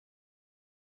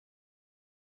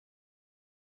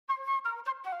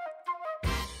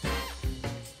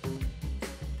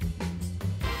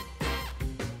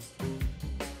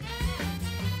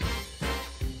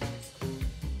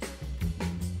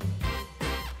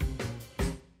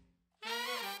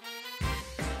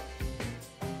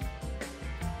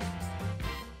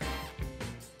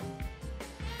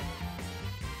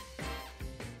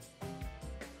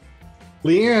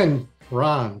Leigh Ann,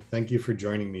 Ron, thank you for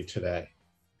joining me today.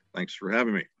 Thanks for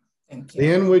having me. Thank you.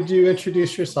 Leigh Ann, would you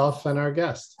introduce yourself and our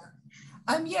guest?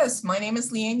 Yes, my name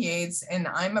is Leigh Ann Yates, and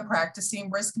I'm a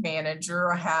practicing risk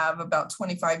manager. I have about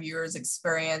 25 years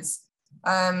experience,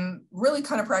 really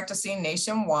kind of practicing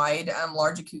nationwide,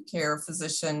 large acute care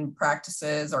physician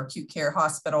practices or acute care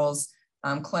hospitals,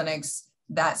 clinics,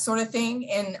 that sort of thing.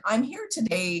 And I'm here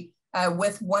today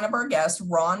with one of our guests,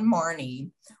 Ron Marney.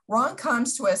 Ron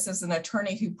comes to us as an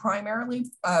attorney who primarily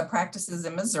practices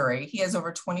in Missouri. He has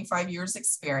over 25 years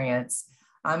experience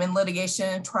in litigation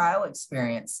and trial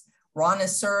experience. Ron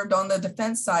has served on the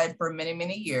defense side for many,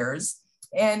 many years,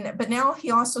 but now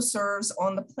he also serves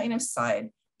on the plaintiff side.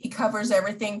 He covers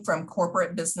everything from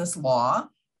corporate business law,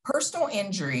 personal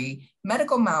injury,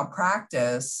 medical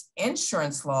malpractice,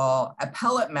 insurance law,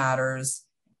 appellate matters,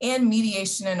 and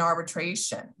mediation and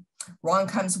arbitration. Ron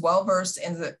comes well-versed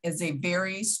and is a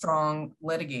very strong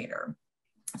litigator.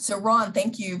 So Ron,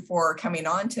 thank you for coming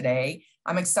on today.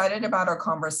 I'm excited about our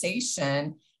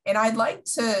conversation. And I'd like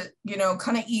to,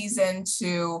 kind of ease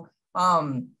into,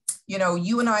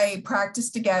 you and I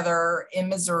practiced together in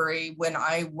Missouri when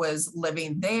I was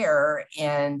living there.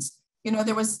 And,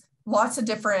 there was lots of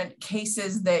different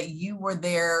cases that you were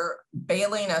there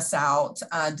bailing us out,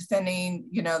 defending,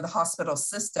 the hospital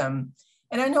system.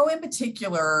 And I know in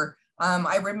particular,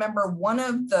 I remember one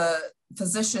of the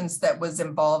physicians that was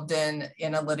involved in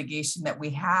a litigation that we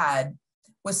had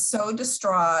was so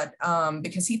distraught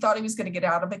because he thought he was going to get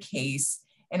out of a case.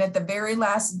 And at the very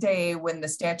last day when the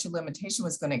statute of limitation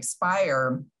was going to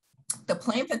expire, the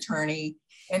plaintiff attorney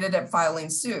ended up filing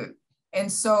suit.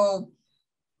 And so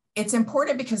it's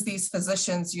important because these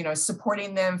physicians,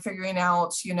 supporting them, figuring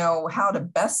out, how to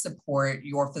best support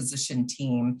your physician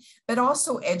team, but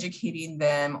also educating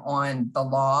them on the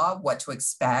law, what to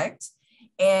expect.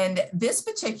 And this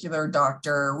particular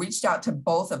doctor reached out to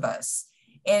both of us.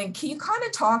 And can you kind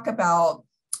of talk about,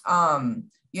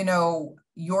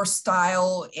 your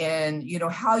style and,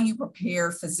 how you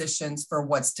prepare physicians for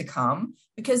what's to come?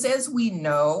 Because as we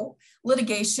know,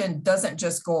 litigation doesn't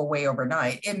just go away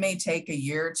overnight. It may take a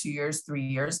year, 2 years, 3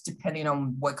 years, depending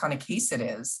on what kind of case it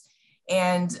is.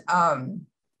 And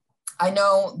I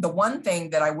know the one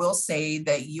thing that I will say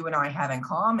that you and I have in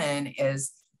common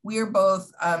is we are both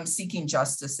seeking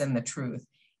justice and the truth.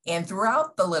 And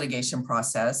throughout the litigation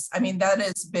process, that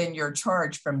has been your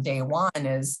charge from day one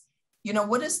is,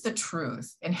 what is the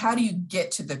truth? And how do you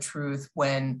get to the truth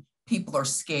when people are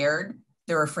scared?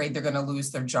 They're afraid they're going to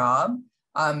lose their job.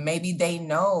 Maybe they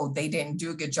know they didn't do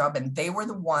a good job and they were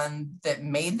the one that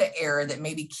made the error that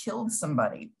maybe killed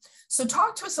somebody. So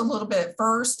talk to us a little bit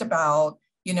first about,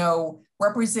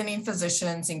 representing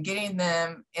physicians and getting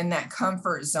them in that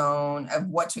comfort zone of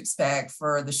what to expect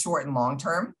for the short and long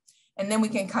term. And then we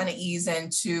can kind of ease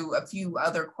into a few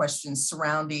other questions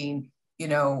surrounding,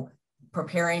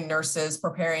 preparing nurses,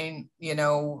 preparing,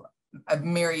 a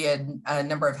myriad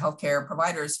number of healthcare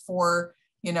providers for,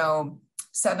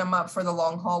 setting them up for the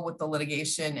long haul with the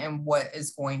litigation and what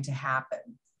is going to happen.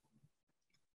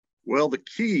 Well, the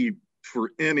key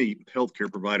for any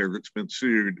healthcare provider that's been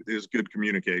sued is good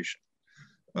communication,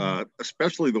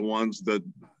 especially the ones that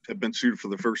have been sued for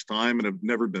the first time and have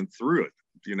never been through it.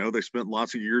 They spent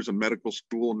lots of years in medical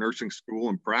school, nursing school,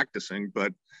 and practicing,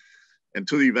 but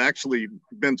until you've actually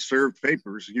been served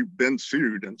papers, you've been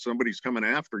sued, and somebody's coming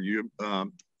after you,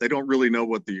 they don't really know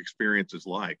what the experience is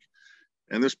like.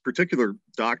 And this particular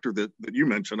doctor that you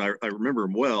mentioned, I remember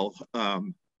him well.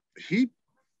 He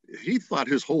thought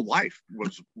his whole life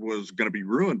was going to be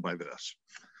ruined by this.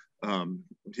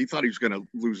 He thought he was going to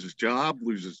lose his job,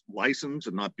 lose his license,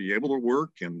 and not be able to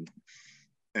work, and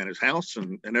his house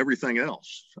and everything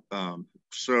else.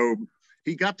 So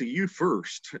he got to you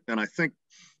first. And I think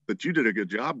that you did a good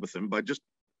job with him by just,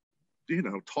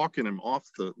 talking him off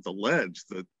the ledge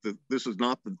that this is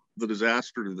not the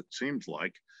disaster that it seems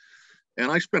like. And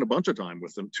I spent a bunch of time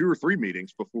with him, 2 or 3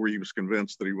 meetings before he was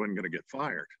convinced that he wasn't going to get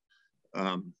fired.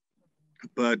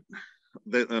 But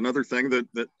another thing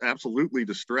that absolutely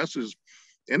distresses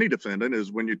any defendant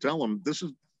is when you tell them this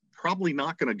is probably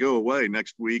not going to go away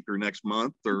next week or next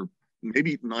month, or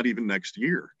maybe not even next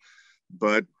year,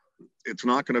 but it's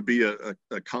not going to be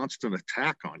a constant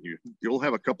attack on you. You'll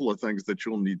have a couple of things that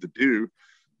you'll need to do,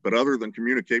 but other than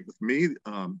communicate with me,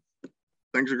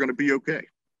 things are going to be okay.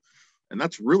 And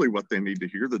that's really what they need to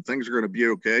hear, that things are going to be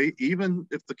okay, even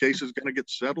if the case is going to get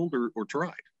settled or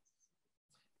tried.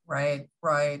 Right,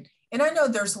 right. And I know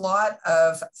there's a lot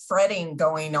of fretting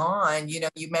going on. You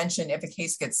mentioned if a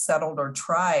case gets settled or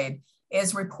tried,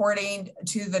 is reporting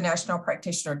to the National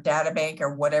Practitioner Data Bank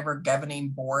or whatever governing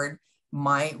board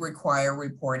might require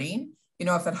reporting.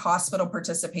 if a hospital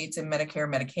participates in Medicare,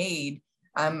 Medicaid,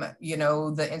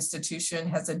 the institution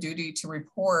has a duty to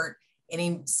report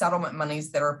any settlement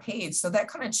monies that are paid. So that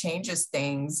kind of changes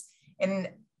things. And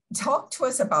talk to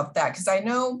us about that, because I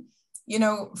know,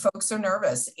 folks are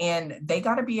nervous and they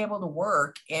got to be able to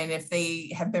work. And if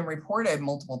they have been reported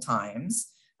multiple times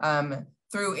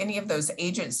through any of those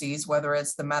agencies, whether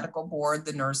it's the medical board,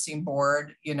 the nursing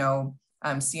board,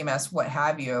 CMS, what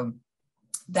have you,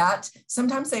 that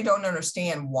sometimes they don't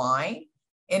understand why.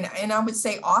 And I would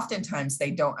say oftentimes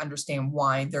they don't understand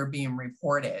why they're being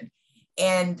reported.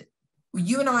 And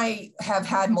you and I have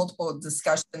had multiple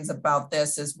discussions about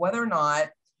this, is whether or not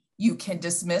you can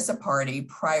dismiss a party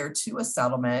prior to a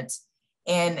settlement,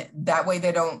 and that way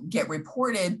they don't get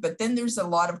reported. But then there's a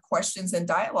lot of questions and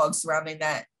dialogue surrounding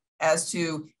that as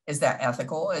to, is that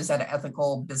ethical? Is that an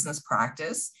ethical business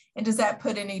practice? And does that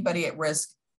put anybody at risk,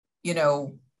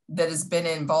 that has been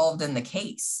involved in the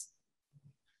case?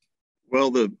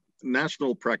 Well, the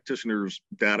National Practitioners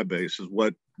Database is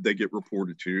what they get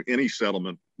reported to. Any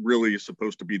settlement really is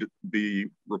supposed to be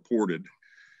reported.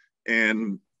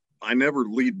 And I never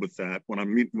lead with that when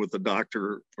I'm meeting with a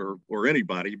doctor or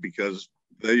anybody, because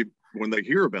when they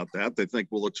hear about that, they think,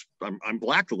 well, I'm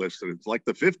blacklisted. It's like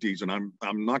the 50s, and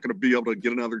I'm not going to be able to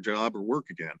get another job or work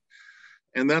again.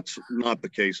 And that's not the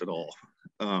case at all.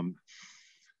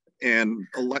 And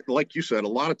like you said, a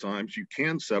lot of times you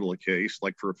can settle a case,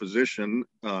 like for a physician,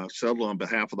 settle on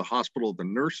behalf of the hospital, the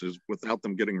nurses, without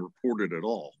them getting reported at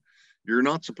all. You're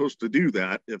not supposed to do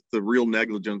that if the real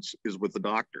negligence is with the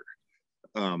doctor.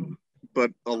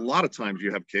 But a lot of times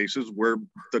you have cases where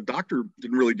the doctor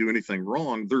didn't really do anything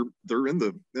wrong. They're in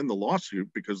the lawsuit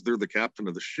because they're the captain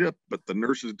of the ship, but the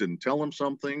nurses didn't tell them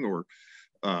something or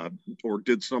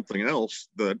did something else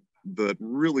that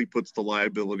really puts the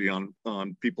liability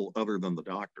on people other than the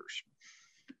doctors.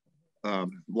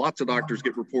 Lots of doctors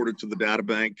get reported to the data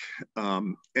bank,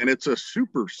 and it's a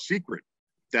super secret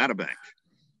data bank.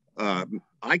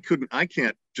 I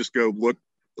can't just go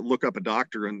look up a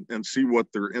doctor and see what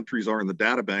their entries are in the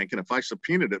data bank. And if I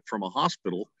subpoenaed it from a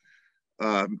hospital,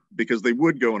 because they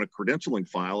would go in a credentialing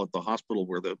file at the hospital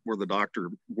where the doctor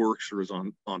works or is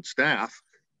on staff,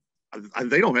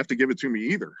 they don't have to give it to me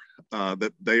either.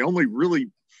 That they only really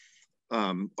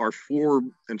are for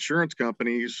insurance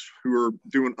companies who are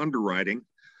doing underwriting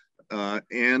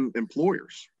and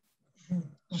employers.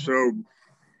 Mm-hmm. So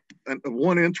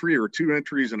one entry or two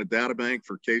entries in a data bank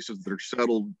for cases that are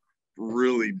settled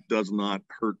really does not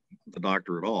hurt the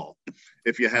doctor at all.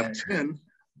 If you have 10,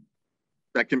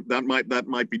 that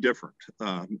might be different.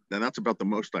 And that's about the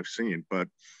most I've seen, but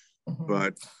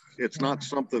it's not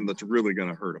something that's really going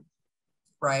to hurt them.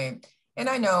 Right. And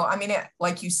I know,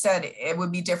 like you said, it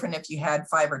would be different if you had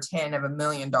 5 or 10 of $1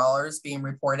 million being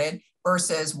reported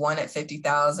versus one at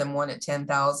 50,000, one at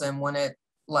 10,000, one at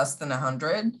less than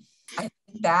 100. I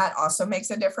think that also makes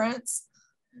a difference.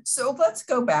 So let's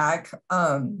go back.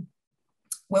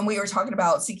 When we were talking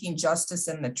about seeking justice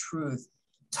and the truth,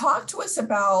 talk to us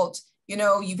about,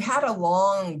 you've had a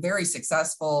long, very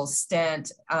successful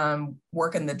stint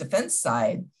working the defense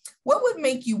side. What would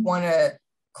make you want to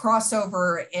cross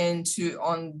over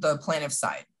on the plaintiff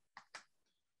side?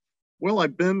 Well,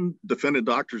 I've been defending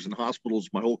doctors and hospitals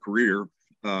my whole career.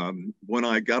 When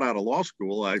I got out of law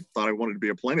school, I thought I wanted to be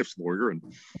a plaintiff's lawyer. And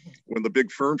when the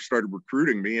big firms started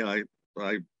recruiting me, I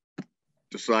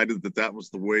decided that was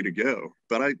the way to go.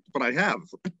 But I have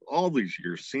all these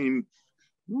years seen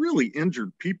really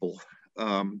injured people,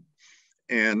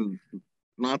 and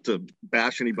not to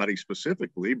bash anybody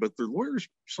specifically, but their lawyers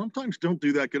sometimes don't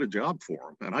do that good a job for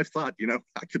them. And I thought,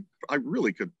 I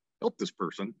really could help this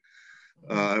person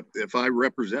if I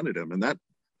represented him. And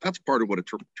that's part of what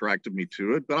attracted me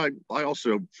to it. But I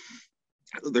also,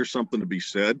 there's something to be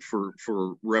said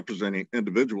for representing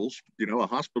individuals. A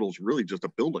hospital is really just a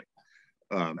building.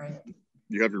 Right.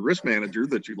 You have your risk manager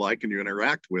that you like and you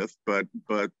interact with, but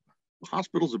the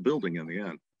hospital's a building in the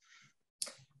end.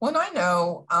 Well, I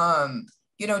know,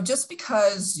 just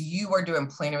because you are doing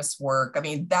plaintiff's work,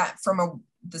 that from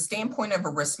the standpoint of a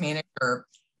risk manager,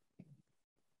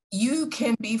 you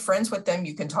can be friends with them.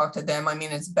 You can talk to them.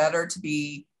 It's better to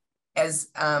be as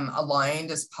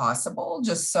aligned as possible,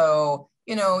 just so,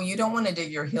 you don't want to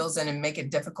dig your heels in and make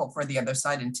it difficult for the other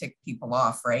side and tick people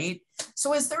off, right?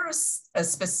 So is there a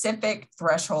specific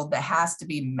threshold that has to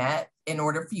be met in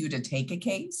order for you to take a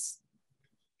case?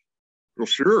 Well,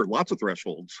 sure, lots of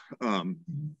thresholds.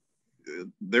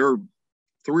 There are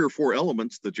 3 or 4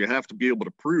 elements that you have to be able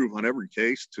to prove on every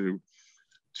case to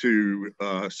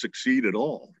succeed at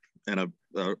all. And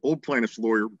an old plaintiff's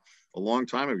lawyer a long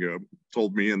time ago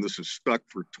told me, and this has stuck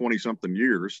for 20-something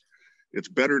years, it's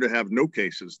better to have no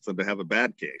cases than to have a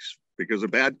bad case, because a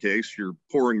bad case, you're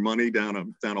pouring money down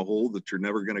a hole that you're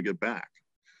never going to get back.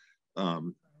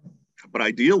 But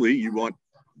ideally, you want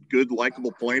good,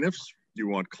 likable plaintiffs. You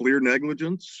want clear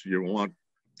negligence. You want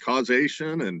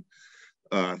causation and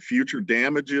future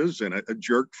damages, and a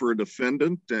jerk for a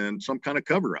defendant, and some kind of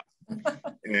cover-up.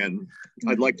 And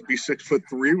I'd like to be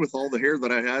 6'3" with all the hair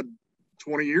that I had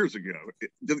 20 years ago.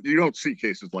 You don't see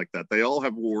cases like that. They all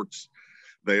have warts.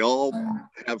 They all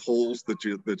have holes that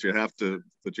you have to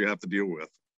deal with.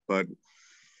 But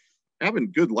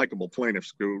having good, likable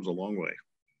plaintiffs goes a long way.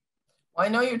 Well, I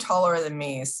know you're taller than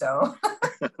me, so.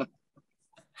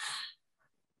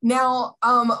 Now,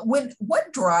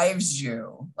 what drives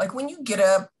you? Like when you get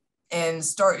up and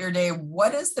start your day,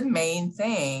 what is the main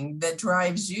thing that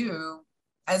drives you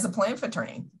as a plaintiff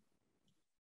attorney?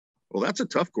 Well, that's a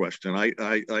tough question.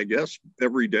 I guess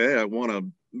every day I want to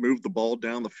move the ball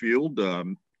down the field a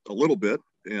little bit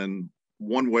in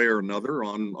one way or another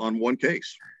on one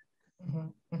case.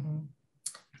 Mm-hmm, mm-hmm.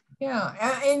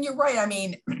 Yeah, and you're right. I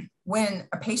mean, when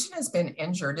a patient has been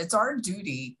injured, it's our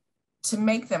duty to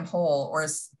make them whole, or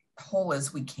as whole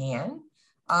as we can,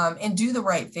 and do the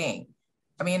right thing.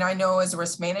 I mean, I know as a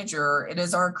risk manager, it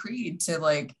is our creed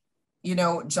to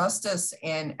justice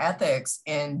and ethics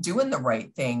and doing the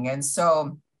right thing. And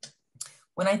so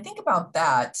when I think about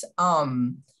that,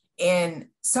 and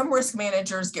some risk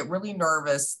managers get really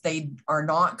nervous, they are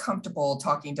not comfortable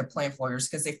talking to plaintiff lawyers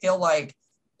because they feel like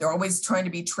they're always trying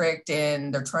to be tricked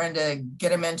and they're trying to get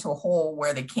them into a hole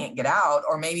where they can't get out,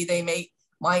 or maybe they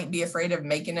might be afraid of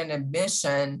making an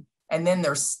admission and then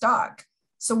they're stuck.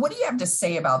 So what do you have to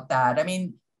say about that? I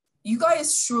mean, you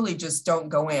guys surely just don't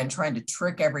go in trying to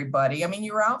trick everybody. I mean,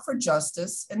 you're out for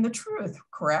justice and the truth,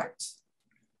 correct?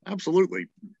 Absolutely.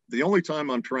 The only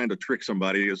time I'm trying to trick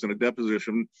somebody is in a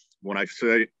deposition when I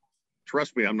say,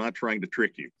 trust me, I'm not trying to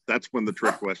trick you. That's when the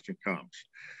trick question comes.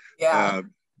 Yeah.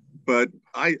 But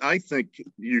I think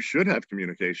you should have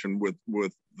communication with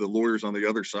the lawyers on the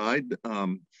other side.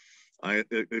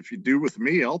 If you do with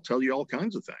me, I'll tell you all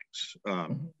kinds of things.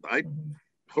 I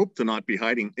hope to not be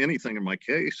hiding anything in my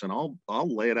case, and I'll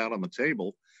lay it out on the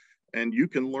table, and you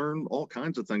can learn all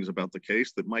kinds of things about the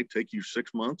case that might take you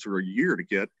 6 months or a year to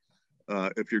get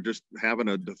if you're just having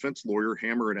a defense lawyer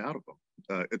hammer it out of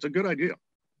them. It's a good idea.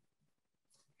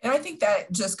 And I think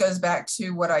that just goes back to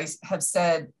what I have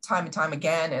said time and time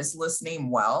again, is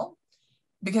listening well.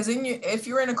 Because if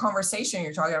you're in a conversation,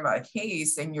 you're talking about a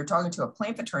case and you're talking to a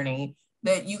plaintiff attorney,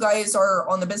 that you guys are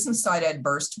on the business side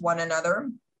adverse to one another,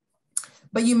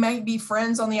 but you might be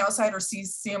friends on the outside, or see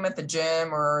them at the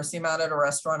gym, or see them out at a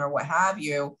restaurant, or what have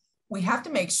you. We have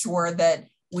to make sure that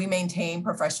we maintain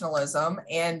professionalism,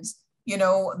 and,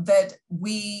 that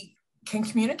we can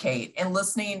communicate. And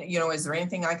listening, is there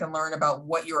anything I can learn about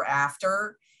what you're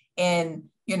after? And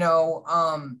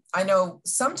I know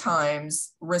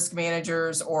sometimes risk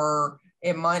managers, or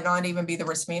it might not even be the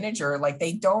risk manager, like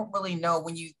they don't really know,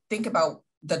 when you think about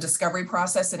the discovery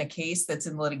process in a case that's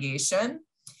in litigation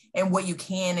and what you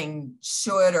can and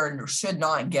should or should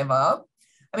not give up.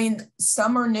 I mean,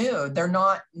 some are new. They're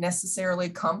not necessarily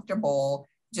comfortable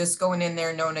just going in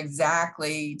there knowing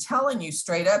exactly, telling you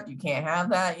straight up, you can't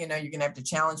have that, you're going to have to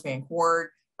challenge me in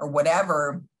court or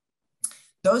whatever.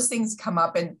 Those things come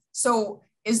up. And so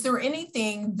is there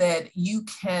anything that you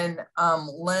can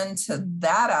lend to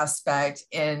that aspect?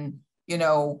 And,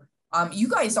 you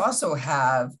guys also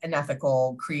have an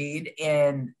ethical creed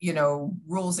and,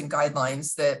 rules and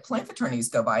guidelines that plaintiff attorneys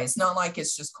go by. It's not like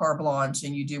it's just carte blanche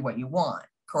and you do what you want,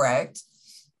 correct?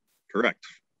 Correct.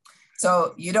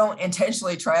 So you don't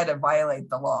intentionally try to violate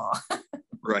the law.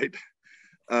 Right.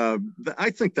 I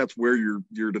think that's where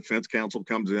your defense counsel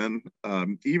comes in.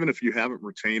 Even if you haven't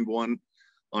retained one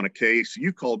on a case,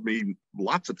 you called me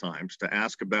lots of times to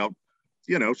ask about,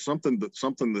 something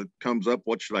that comes up.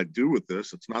 What should I do with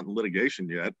this? It's not in litigation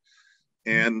yet,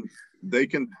 and they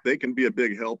can be a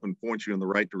big help and point you in the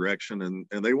right direction, and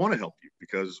they want to help you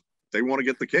because they want to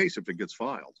get the case if it gets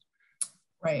filed.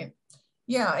 Right.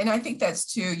 Yeah, and I think that's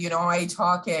too, I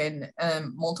talk in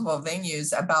multiple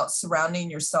venues about surrounding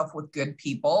yourself with good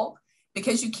people,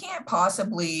 because you can't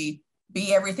possibly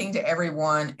be everything to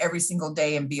everyone every single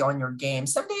day and be on your game.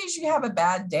 Some days you have a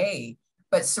bad day,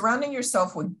 but surrounding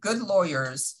yourself with good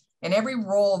lawyers, and every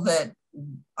role that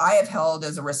I have held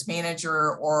as a risk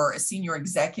manager or a senior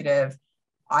executive,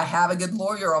 I have a good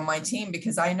lawyer on my team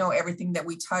because I know everything that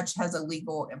we touch has a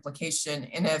legal implication.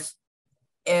 And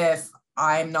if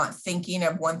I'm not thinking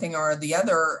of one thing or the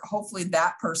other, hopefully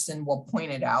that person will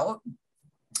point it out.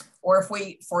 Or if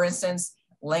we, for instance,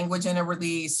 language in a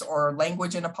release or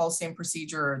language in a policy and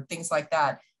procedure, things like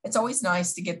that, it's always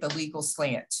nice to get the legal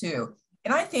slant too.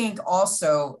 And I think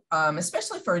also,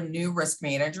 especially for new risk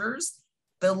managers,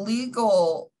 the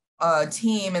legal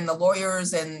team and the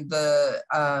lawyers and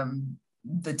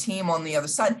the team on the other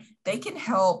side, they can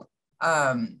help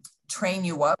train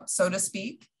you up, so to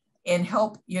speak, and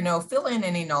help, fill in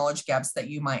any knowledge gaps that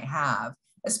you might have,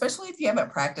 especially if you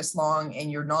haven't practiced long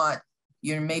and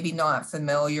you're maybe not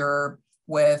familiar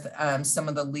with some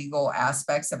of the legal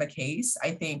aspects of a case.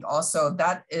 I think also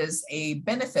that is a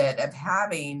benefit of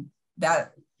having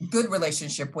that good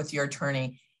relationship with your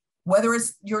attorney, whether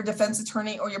it's your defense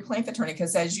attorney or your plaintiff attorney,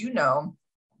 because as you know,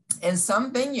 in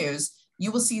some venues,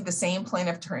 you will see the same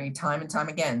plaintiff attorney time and time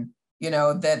again,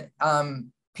 that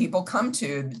people come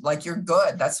to, like, you're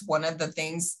good. That's one of the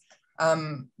things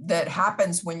that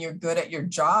happens when you're good at your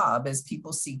job is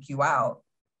people seek you out.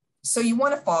 So you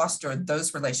want to foster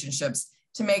those relationships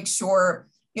to make sure,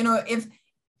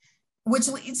 which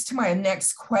leads to my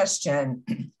next question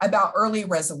about early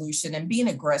resolution and being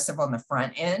aggressive on the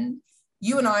front end.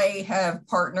 You and I have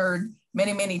partnered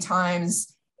many, many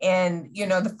times. And,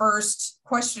 the first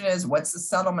question is, what's the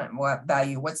settlement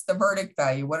value? What's the verdict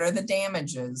value? What are the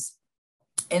damages?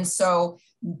 And so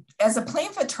as a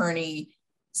plaintiff attorney,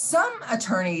 some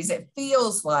attorneys, it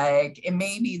feels like, and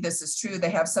maybe this is true, they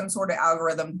have some sort of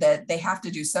algorithm that they have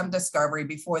to do some discovery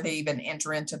before they even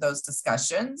enter into those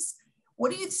discussions.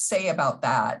 What do you say about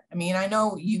that? I mean, I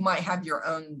know you might have your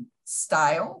own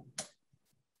style.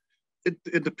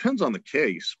 It depends on the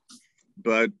case,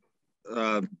 but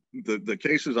the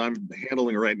cases I'm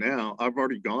handling right now, I've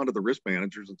already gone to the risk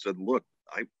managers and said, look,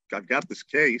 I've got this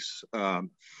case.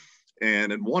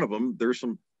 And in one of them, there's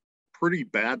some pretty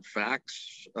bad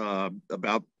facts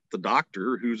about the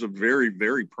doctor, who's a very,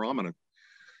 very prominent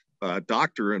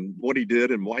doctor, and what he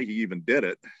did and why he even did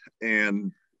it.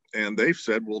 And they've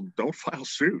said, well, don't file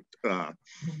suit.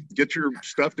 Get your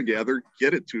stuff together,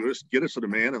 get it to us, get us a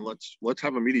demand, and let's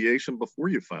have a mediation before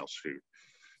you file suit.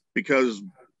 Because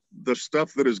the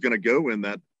stuff that is going to go in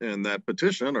that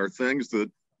petition are things that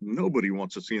nobody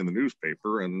wants to see in the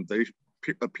newspaper, and they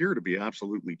appear to be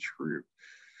absolutely true.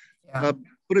 Yeah.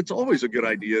 But it's always a good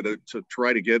idea to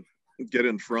try to get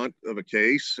in front of a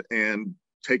case and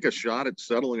take a shot at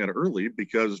settling it early,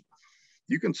 because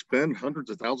you can spend hundreds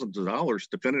of thousands of dollars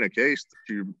defending a case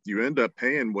that you end up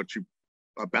paying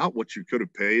about what you could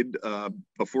have paid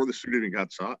before the suit even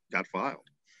got filed.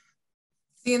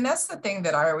 See, and that's the thing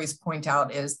that I always point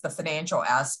out is the financial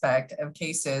aspect of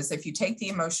cases. If you take the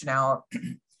emotion out,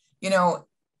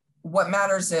 what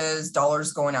matters is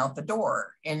dollars going out the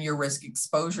door and your risk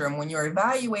exposure. And when you're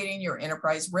evaluating your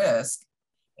enterprise risk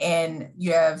and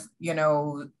you have,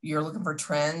 you're looking for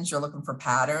trends, you're looking for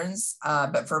patterns.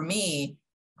 But for me,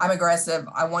 I'm aggressive.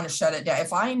 I want to shut it down.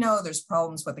 If I know there's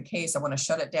problems with the case, I want to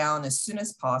shut it down as soon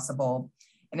as possible.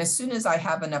 And as soon as I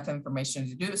have enough information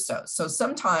to do so. So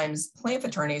sometimes plaintiff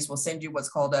attorneys will send you what's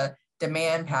called a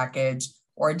demand package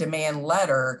or a demand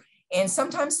letter. And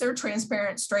sometimes they're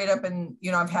transparent straight up. And,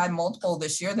 I've had multiple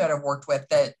this year that I've worked with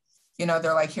that,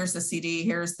 they're like, here's the CD,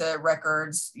 here's the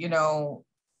records,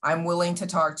 I'm willing to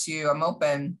talk to you, I'm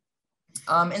open.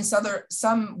 And so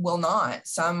some will not.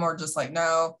 Some are just like,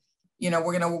 no,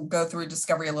 we're going to go through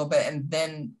discovery a little bit, and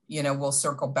then, we'll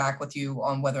circle back with you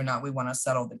on whether or not we want to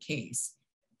settle the case.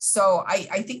 So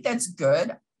I think that's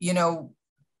good.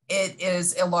 It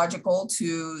is illogical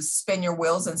to spin your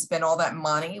wheels and spend all that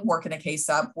money working a case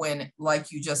up when,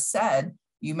 like you just said,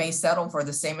 you may settle for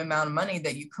the same amount of money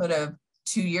that you could have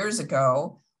 2 years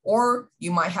ago, or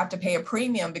you might have to pay a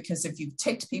premium because if you've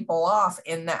ticked people off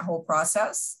in that whole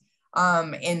process,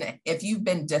 and if you've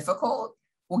been difficult,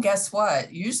 well, guess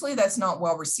what? Usually that's not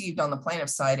well received on the plaintiff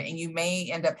side, and you may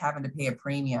end up having to pay a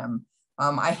premium.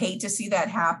 I hate to see that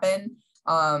happen.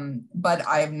 But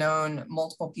I've known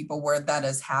multiple people where that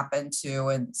has happened too.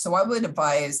 And so I would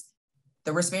advise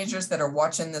the risk managers that are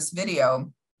watching this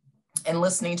video and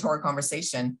listening to our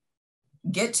conversation,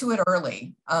 get to it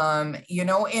early.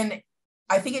 And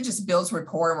I think it just builds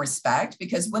rapport and respect,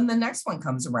 because when the next one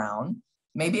comes around,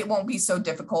 maybe it won't be so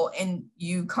difficult, and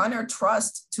you kind of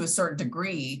trust to a certain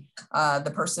degree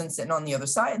the person sitting on the other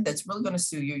side that's really going to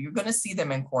sue you. You're going to see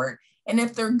them in court. And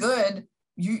if they're good,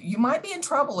 you might be in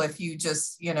trouble if you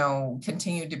just,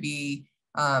 continue to be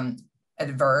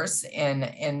adverse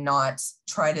and not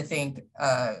try to think,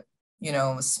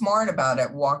 smart about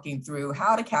it, walking through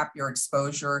how to cap your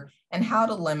exposure and how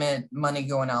to limit money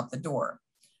going out the door.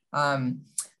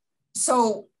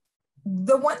 So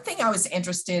the one thing I was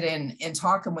interested in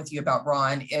talking with you about,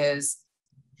 Ron, is,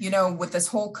 with this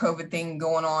whole COVID thing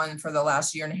going on for the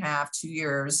last year and a half, 2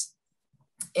 years,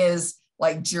 is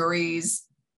like juries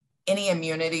any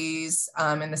immunities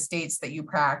in the states that you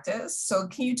practice. So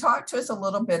can you talk to us a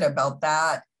little bit about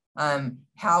that?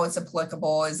 How it's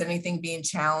applicable? Is anything being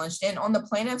challenged? And on the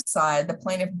plaintiff side, the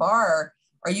plaintiff bar,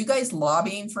 are you guys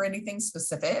lobbying for anything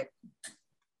specific?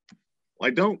 I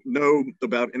don't know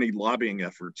about any lobbying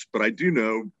efforts, but I do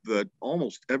know that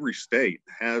almost every state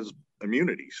has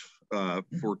immunities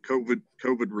for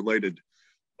COVID-related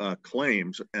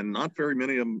claims, and not very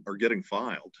many of them are getting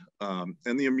filed.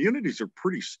 And the immunities are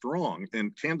pretty strong.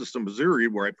 In Kansas and Missouri,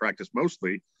 where I practice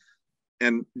mostly,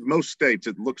 and most states,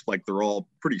 it looks like they're all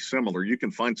pretty similar. You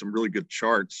can find some really good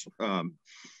charts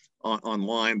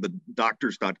online. The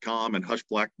doctors.com and Husch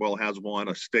Blackwell has one,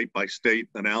 a state-by-state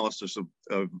analysis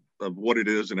of what it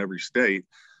is in every state.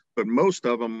 But most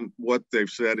of them, what they've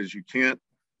said is you can't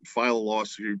file a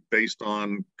lawsuit based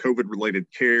on COVID-related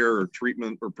care or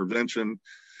treatment or prevention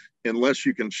unless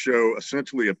you can show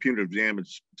essentially a punitive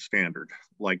damage standard,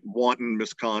 like wanton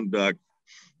misconduct,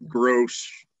 gross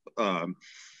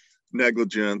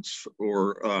negligence,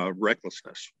 or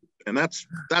recklessness. And that's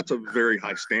a very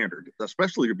high standard,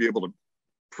 especially to be able to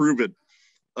prove it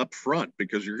up front,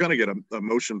 because you're going to get a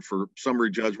motion for summary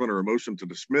judgment or a motion to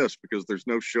dismiss because there's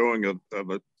no showing of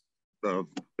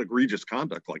egregious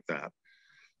conduct like that.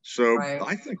 So right.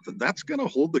 I think that's going to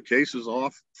hold the cases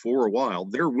off for a while.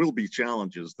 There will be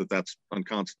challenges that's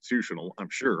unconstitutional,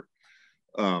 I'm sure.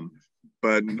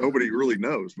 But nobody really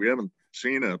knows. We haven't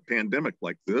seen a pandemic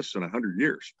like this in 100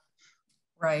 years.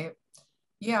 Right.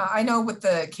 Yeah, I know with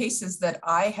the cases that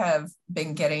I have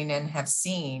been getting and have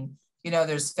seen,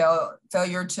 there's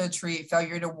failure to treat,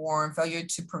 failure to warn, failure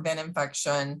to prevent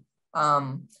infection,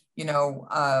 failure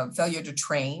to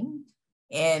train,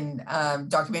 and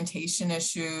documentation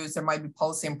issues. There might be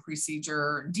policy and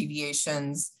procedure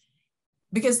deviations.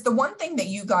 Because the one thing that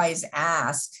you guys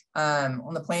ask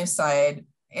on the plaintiff side,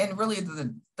 and really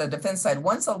the defense side,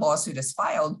 once a lawsuit is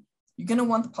filed, you're going to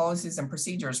want the policies and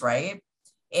procedures, right?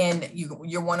 And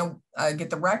you want to get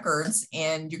the records,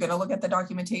 and you're going to look at the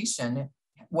documentation.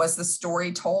 Was the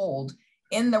story told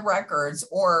in the records?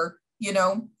 Or,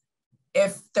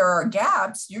 if there are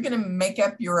gaps, you're going to make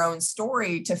up your own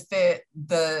story to fit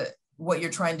what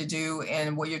you're trying to do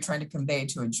and what you're trying to convey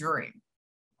to a jury.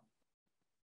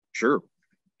 Sure.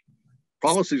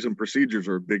 Policies and procedures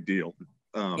are a big deal.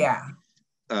 Yeah.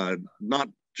 Not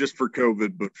just for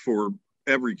COVID, but for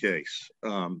every case.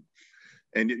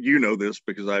 And you know this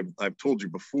because I've told you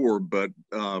before, but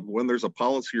when there's a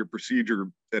policy or procedure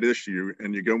at issue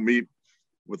and you go meet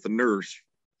with the nurse,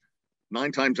 9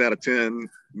 times out of 10,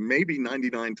 maybe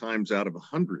 99 times out of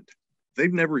 100,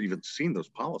 they've never even seen those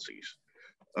policies.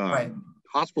 Right.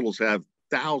 Hospitals have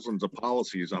thousands of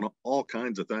policies on all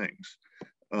kinds of things.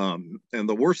 And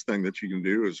the worst thing that you can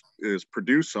do is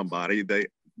produce somebody.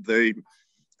 They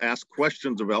ask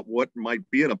questions about what might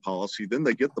be in a policy, then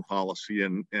they get the policy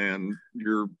and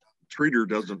your treater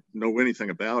doesn't know anything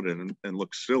about it and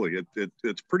looks silly.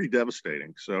 It's pretty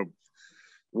devastating. So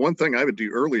one thing I would do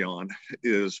early on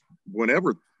is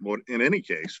in any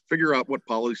case, figure out what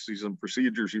policies and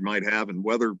procedures you might have and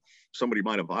whether somebody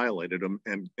might have violated them,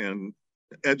 and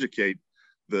educate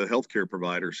the healthcare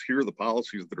providers. Here are the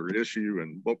policies that are at issue,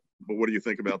 and what do you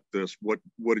think about this? What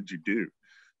did you do?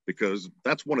 Because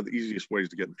that's one of the easiest ways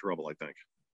to get in trouble, I think.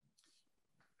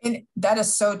 And that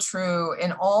is so true.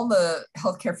 In all the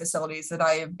healthcare facilities that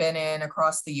I have been in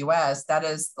across the US, that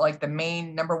is like the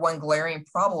main #1 glaring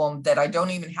problem that I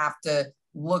don't even have to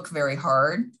look very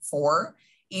hard for.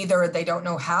 Either they don't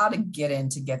know how to get in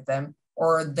to get them,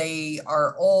 or they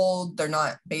are old, they're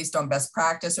not based on best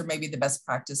practice, or maybe the best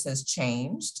practice has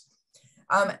changed.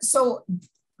 So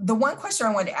the one question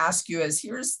I wanted to ask you is,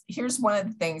 here's one of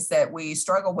the things that we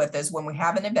struggle with is when we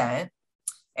have an event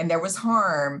and there was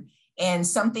harm and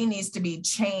something needs to be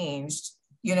changed,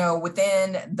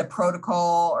 within the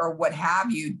protocol or what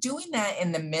have you, doing that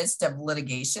in the midst of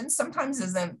litigation sometimes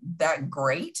isn't that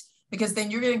great, because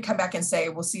then you're going to come back and say,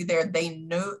 well, see there, they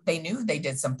knew they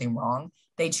did something wrong.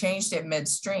 They changed it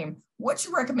midstream. What's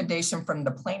your recommendation from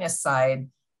the plaintiff side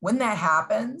when that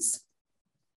happens?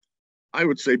 I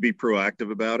would say be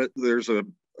proactive about it. There's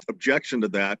an objection to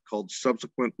that called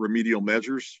subsequent remedial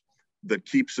measures that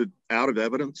keeps it out of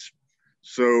evidence.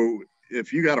 So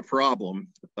if you got a problem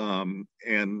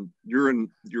and you're in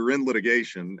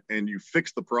litigation and you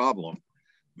fix the problem,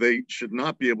 they should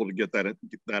not be able to get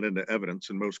that into evidence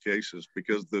in most cases,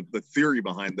 because the theory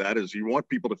behind that is you want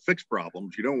people to fix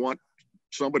problems. You don't want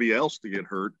somebody else to get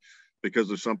hurt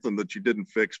because of something that you didn't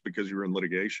fix because you're in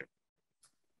litigation.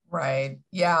 Right.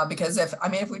 Yeah. Because if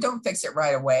we don't fix it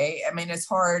right away, it's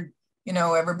hard,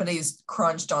 everybody's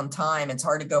crunched on time. It's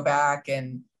hard to go back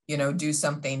and, do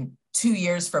something 2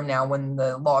 years from now when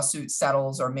the lawsuit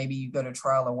settles, or maybe you go to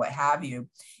trial or what have you.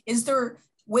 Is there,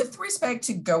 with respect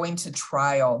to going to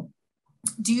trial,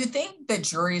 do you think that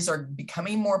juries are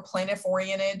becoming more plaintiff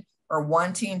oriented or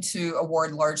wanting to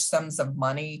award large sums of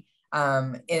money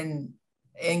in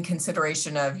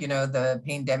consideration of, the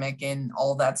pandemic and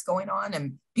all that's going on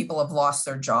and people have lost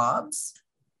their jobs?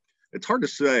 It's hard to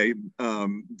say.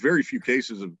 Very few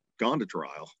cases have gone to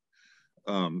trial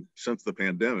since the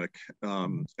pandemic,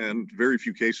 and very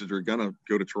few cases are going to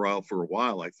go to trial for a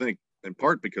while, I think, in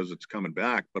part because it's coming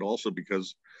back, but also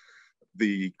because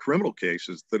the criminal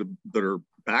cases that are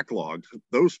backlogged,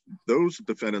 those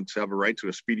defendants have a right to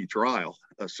a speedy trial.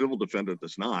 A civil defendant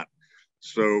does not.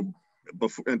 So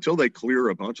until they clear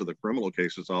a bunch of the criminal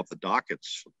cases off the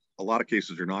dockets, a lot of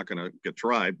cases are not going to get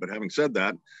tried. But having said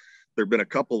that, there have been a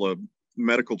couple of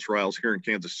medical trials here in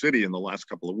Kansas City in the last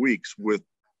couple of weeks with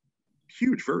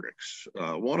huge verdicts.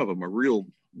 One of them a real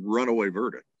runaway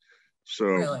verdict. So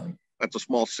really? That's a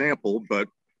small sample, but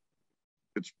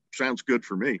it sounds good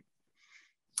for me.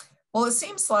 Well, it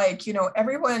seems like,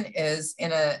 everyone is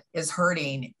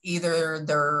hurting. Either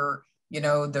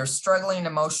they're struggling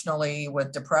emotionally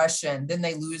with depression, then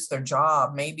they lose their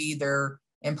job. Maybe their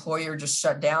employer just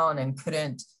shut down and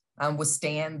couldn't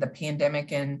withstand the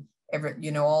pandemic and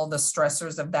all the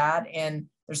stressors of that. And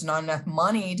there's not enough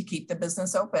money to keep the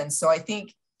business open. So I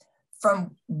think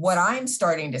from what I'm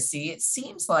starting to see, it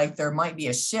seems like there might be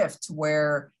a shift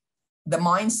where the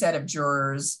mindset of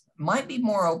jurors might be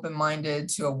more open-minded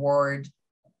to award,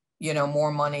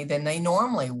 more money than they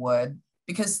normally would,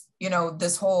 because,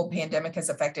 this whole pandemic has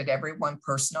affected everyone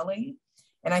personally.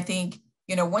 And I think,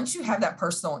 once you have that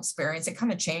personal experience, it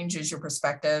kind of changes your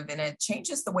perspective and it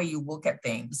changes the way you look at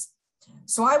things.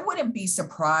 So I wouldn't be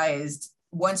surprised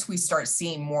once we start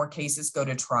seeing more cases go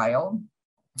to trial,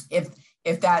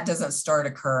 if that doesn't start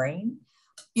occurring,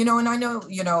 and I know,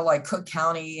 like Cook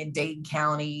County and Dade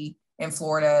County in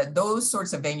Florida, those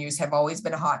sorts of venues have always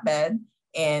been a hotbed,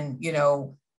 and,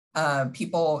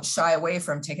 people shy away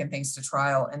from taking things to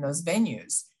trial in those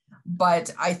venues.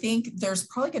 But I think there's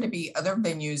probably going to be other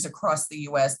venues across the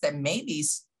US that maybe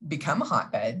become a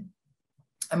hotbed.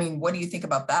 I mean, what do you think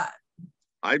about that?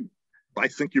 I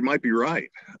think you might be right.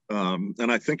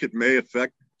 And I think it may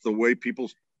affect the way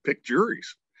people pick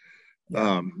juries,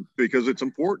 because it's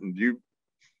important.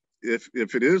 If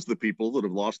it is the people that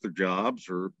have lost their jobs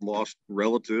or lost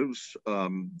relatives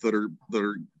that are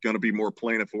going to be more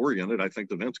plaintiff oriented, I think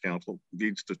the defense counsel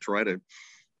needs to try to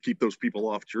keep those people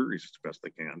off juries as best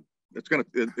they can. It's going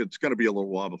to be a little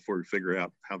while before we figure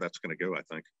out how that's going to go, I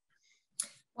think.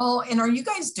 Well, and are you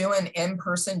guys doing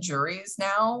in-person juries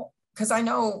now? Because I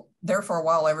know there for a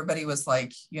while, everybody was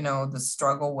like, the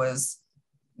struggle was,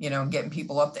 getting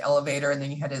people up the elevator and then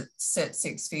you had to sit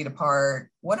 6 feet apart.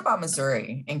 What about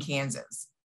Missouri and Kansas?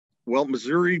 Well,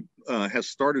 Missouri has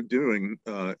started doing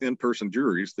in-person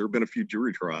juries. There have been a few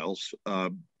jury trials,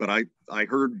 but I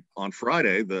heard on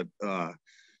Friday that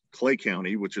Clay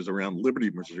County, which is around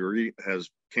Liberty, Missouri, has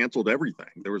canceled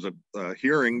everything. There was a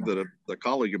hearing that a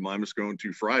colleague of mine was going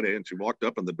to Friday, and she walked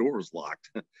up and the door was locked.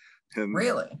 And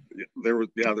really?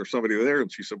 There's somebody there,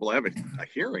 and she said, well, I have a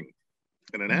hearing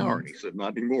in an hour. And he said,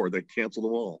 not anymore. They canceled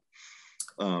them all.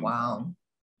 Wow.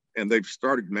 And they've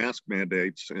started mask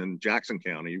mandates in Jackson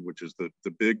County, which is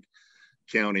the big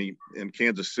county in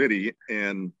Kansas City.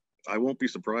 And I won't be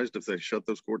surprised if they shut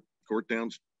those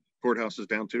courthouses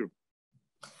down too.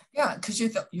 Yeah, because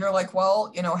you're like,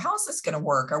 well, how's this going to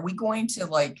work? Are we going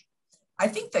to I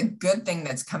think the good thing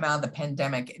that's come out of the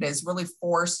pandemic, it has really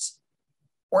forced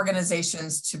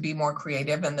organizations to be more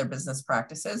creative in their business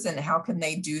practices, and how can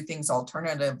they do things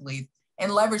alternatively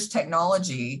and leverage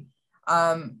technology.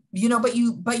 But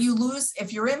you lose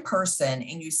if you're in person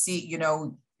and you see,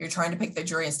 you're trying to pick the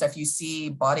jury and stuff, you see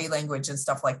body language and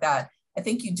stuff like that. I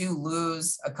think you do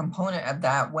lose a component of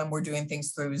that when we're doing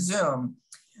things through Zoom,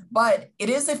 but it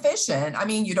is efficient. I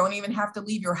mean, you don't even have to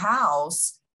leave your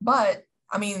house, but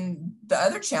I mean, the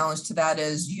other challenge to that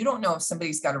is you don't know if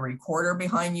somebody's got a recorder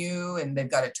behind you and they've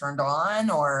got it turned on,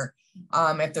 or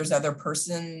if there's other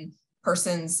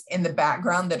persons in the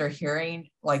background that are hearing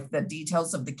the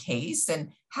details of the case.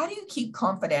 And how do you keep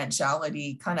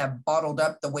confidentiality kind of bottled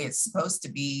up the way it's supposed to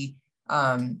be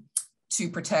to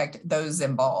protect those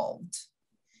involved?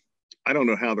 I don't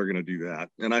know how they're going to do that.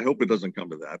 And I hope it doesn't come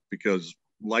to that, because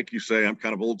like you say, I'm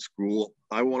kind of old school.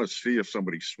 I want to see if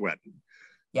somebody's sweating.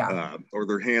 Yeah. Or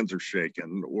their hands are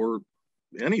shaking or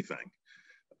anything,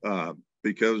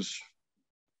 because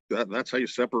that's how you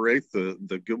separate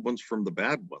the good ones from the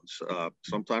bad ones.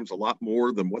 Sometimes a lot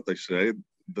more than what they say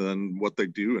than what they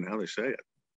do and how they say it.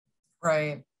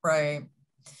 Right.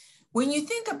 When you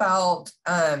think about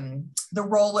the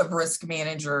role of risk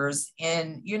managers,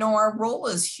 and, our role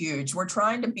is huge. We're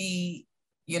trying to be,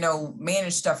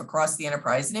 manage stuff across the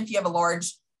enterprise. And if you have a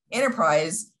large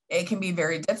enterprise, it can be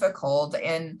very difficult.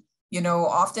 And,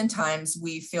 oftentimes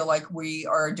we feel like we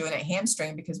are doing it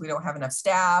hamstring because we don't have enough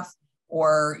staff,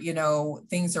 or,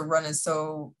 things are running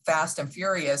so fast and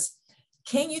furious.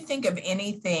 Can you think of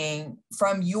anything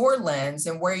from your lens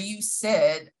and where you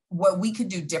sit, what we could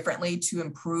do differently to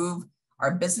improve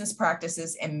our business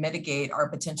practices and mitigate our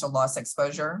potential loss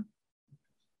exposure?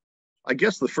 I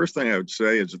guess the first thing I would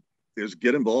say is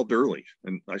get involved early.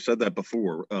 And I said that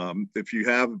before. If you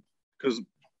have, because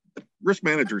risk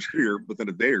managers here within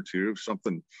a day or two, if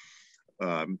something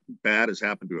bad has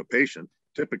happened to a patient,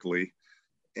 typically,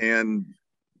 and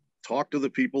talk to the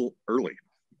people early.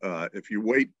 If you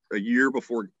wait a year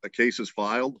before a case is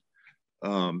filed,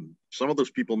 some of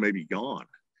those people may be gone.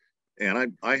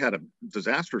 And I had a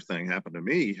disaster thing happen to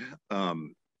me.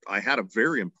 I had a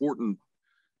very important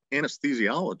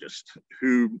anesthesiologist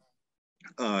who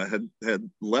had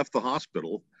left the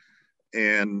hospital,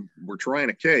 and we're trying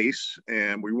a case,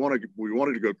 and we wanted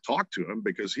to go talk to him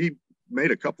because he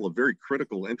made a couple of very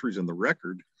critical entries in the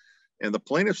record. And the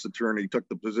plaintiff's attorney took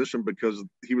the position because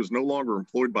he was no longer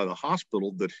employed by the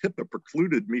hospital that HIPAA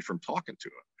precluded me from talking to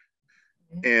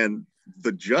him. And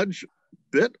the judge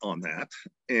bit on that,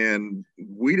 and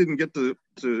we didn't get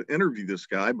to interview this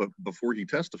guy but before he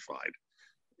testified.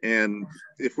 And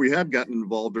if we had gotten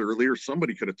involved earlier,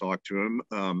 somebody could have talked to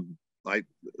him.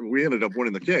 We ended up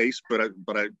winning the case, but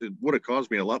it would have caused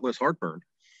me a lot less heartburn.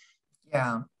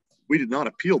 Yeah. We did not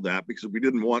appeal that because we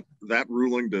didn't want that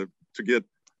ruling to get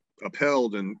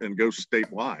upheld and go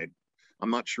statewide. I'm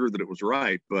not sure that it was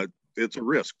right, but it's a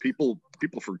risk. People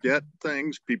forget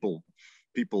things. People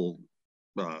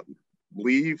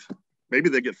leave. Maybe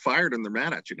they get fired and they're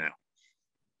mad at you now.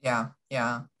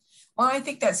 Yeah. Well, I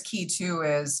think that's key too,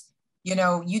 is, you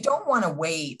don't want to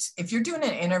wait. If you're doing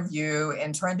an interview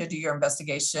and trying to do your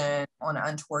investigation on an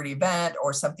untoward event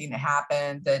or something that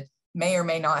happened that may or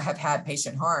may not have had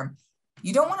patient harm,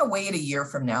 you don't want to wait a year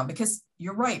from now, because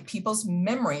you're right, people's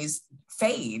memories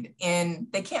fade and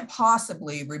they can't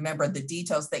possibly remember the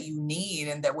details that you need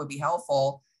and that would be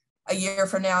helpful a year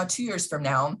from now, 2 years from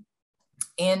now.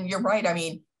 And you're right. I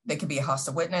mean, they could be a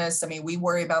hostile witness. I mean, we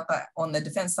worry about that on the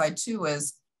defense side too,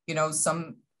 is,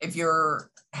 if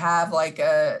you're have like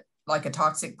a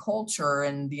toxic culture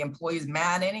and the employee's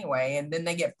mad anyway, and then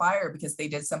they get fired because they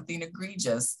did something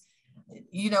egregious,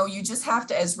 you just have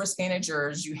to, as risk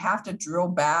managers, you have to drill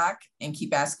back and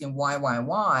keep asking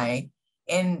why.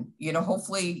 And,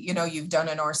 hopefully, you've done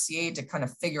an RCA to kind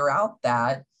of figure out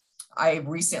that. I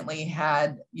recently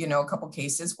had, a couple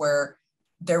cases where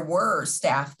there were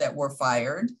staff that were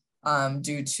fired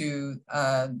due to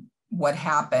what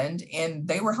happened, and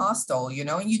they were hostile,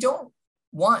 and you don't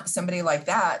want somebody like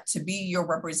that to be your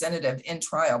representative in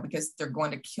trial, because they're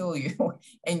going to kill you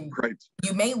and right.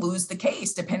 You may lose the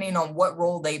case depending on what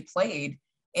role they played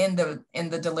in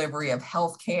the delivery of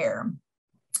health care.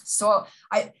 So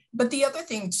but the other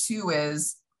thing too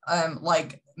is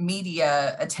like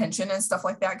media attention and stuff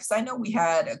like that, because I know we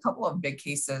had a couple of big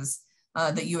cases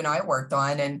that you and I worked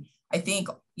on, and I think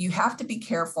you have to be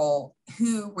careful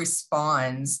who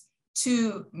responds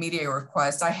to media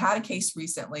requests. I had a case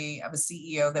recently of a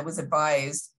CEO that was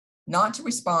advised not to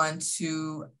respond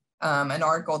to an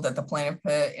article that the plaintiff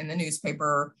put in the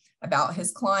newspaper about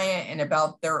his client and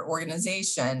about their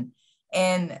organization.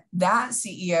 And that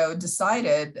CEO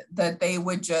decided that they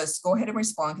would just go ahead and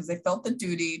respond because they felt the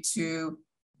duty to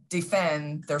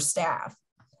defend their staff.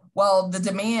 Well, the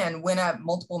demand went up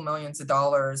multiple millions of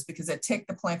dollars because it ticked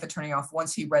the plaintiff attorney off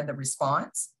once he read the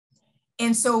response.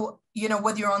 And so,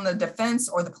 whether you're on the defense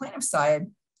or the plaintiff side,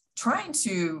 trying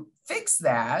to fix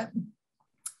that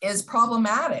is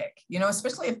problematic,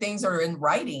 especially if things are in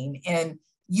writing and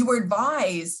you were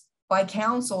advised by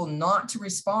counsel not to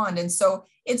respond. And so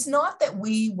it's not that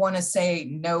we want to say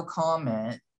no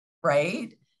comment,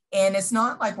 right? And it's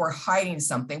not like we're hiding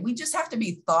something. We just have to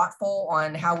be thoughtful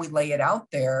on how we lay it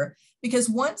out there, because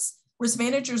once risk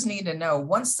managers need to know,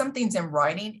 once something's in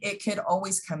writing, it could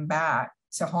always come back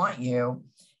to haunt you.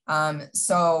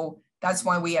 So that's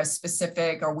why we have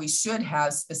we should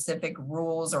have specific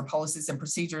rules or policies and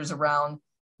procedures around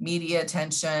media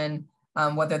attention,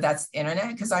 whether that's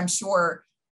internet, because I'm sure,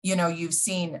 you've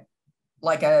seen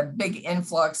like a big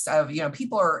influx of,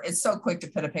 it's so quick to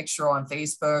put a picture on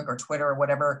Facebook or Twitter or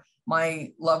whatever.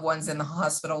 My loved ones in the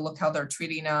hospital, look how they're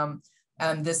treating them,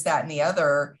 this, that, and the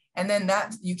other. And then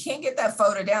that you can't get that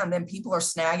photo down. Then people are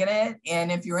snagging it.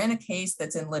 And if you're in a case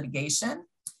that's in litigation,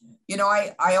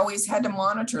 I always had to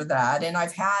monitor that. And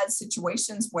I've had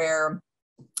situations where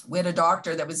we had a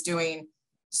doctor that was doing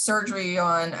surgery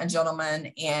on a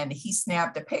gentleman, and he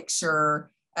snapped a picture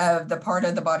of the part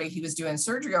of the body he was doing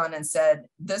surgery on and said,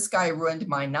 "This guy ruined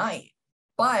my night."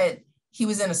 But he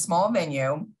was in a small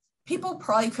venue. People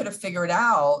probably could have figured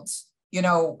out,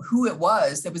 who it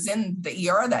was that was in the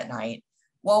ER that night.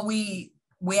 Well, we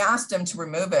asked him to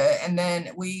remove it. And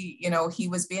then he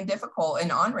was being difficult and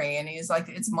ornery. And he's like,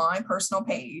 "It's my personal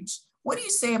page." What do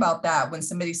you say about that when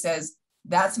somebody says,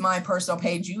 "That's my personal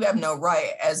page. You have no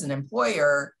right as an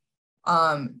employer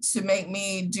to make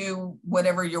me do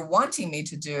whatever you're wanting me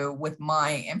to do with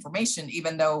my information,"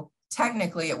 even though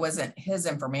technically it wasn't his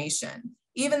information.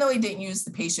 Even though he didn't use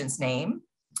the patient's name,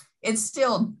 it's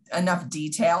still enough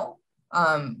detail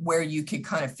where you could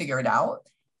kind of figure it out.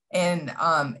 And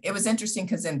it was interesting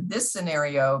because in this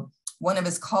scenario, one of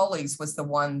his colleagues was the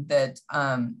one that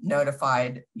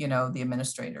notified, the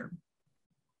administrator.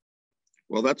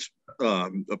 Well, that's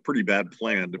a pretty bad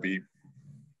plan to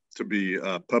be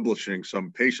publishing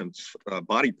some patient's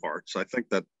body parts. I think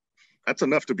that's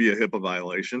enough to be a HIPAA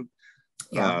violation,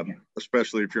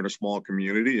 especially if you're in a small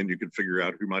community and you can figure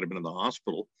out who might have been in the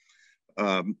hospital.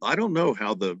 I don't know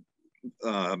how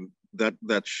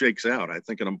that shakes out. I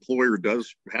think an employer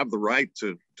does have the right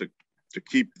to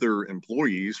keep their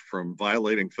employees from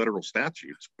violating federal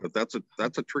statutes, but that's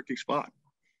a tricky spot.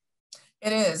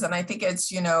 It is. And I think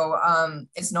it's,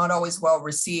 it's not always well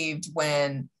received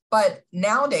but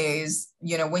nowadays,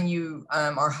 when you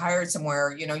are hired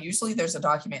somewhere, usually there's a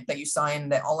document that you sign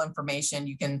that all information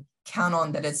you can count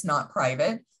on that it's not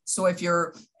private. So if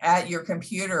you're at your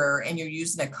computer and you're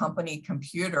using a company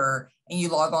computer and you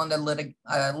log on to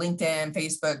LinkedIn,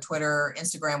 Facebook, Twitter,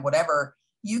 Instagram, whatever,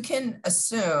 you can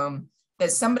assume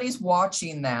that somebody's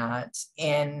watching that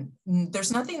and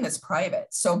there's nothing that's private.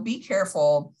 So be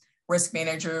careful, risk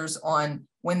managers, on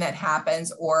when that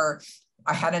happens. Or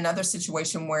I had another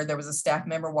situation where there was a staff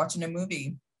member watching a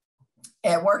movie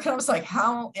at work, and I was like,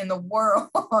 how in the world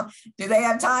do they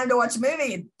have time to watch a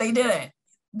movie? They didn't.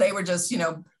 They were just,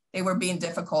 they were being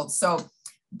difficult. So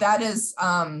that is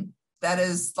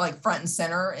like front and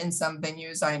center in some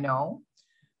venues, I know.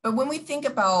 But when we think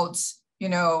about, we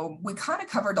kind of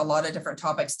covered a lot of different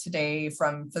topics today,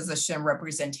 from physician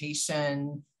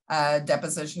representation,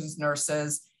 depositions,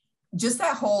 nurses, just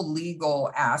that whole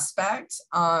legal aspect.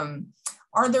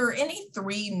 Are there any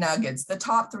the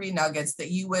top three nuggets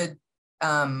that you would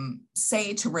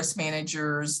say to risk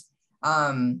managers?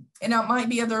 And it might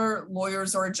be other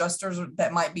lawyers or adjusters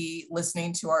that might be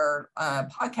listening to our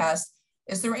podcast.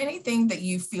 Is there anything that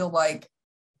you feel like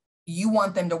you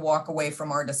want them to walk away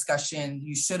from our discussion?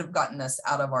 You should have gotten this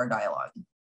out of our dialogue.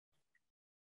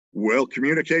 Well,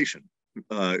 communication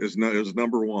is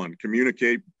number one.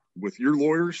 Communicate with your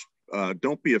lawyers.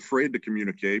 Don't be afraid to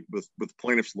communicate with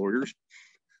plaintiffs' lawyers,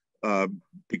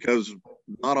 because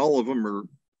not all of them are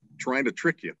trying to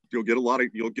trick you. You'll get a lot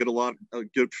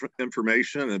of good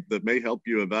information that may help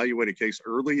you evaluate a case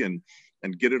early and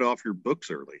get it off your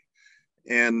books early.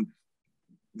 And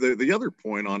the other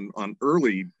point on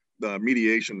early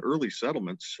mediation, early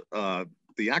settlements,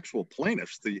 the actual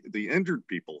plaintiffs, the injured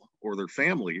people or their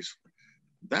families,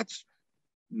 that's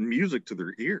music to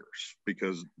their ears,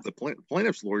 because the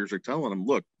plaintiffs' lawyers are telling them,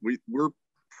 look, we're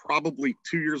probably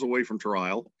 2 years away from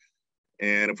trial.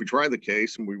 And if we try the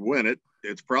case and we win it,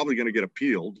 it's probably going to get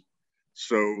appealed.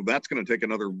 So that's going to take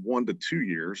another 1 to 2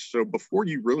 years. So before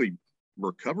you really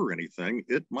recover anything,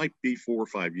 it might be 4 or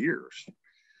 5 years.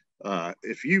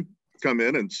 If you come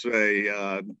in and say,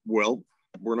 well,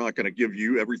 we're not going to give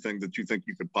you everything that you think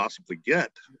you could possibly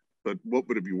get, but what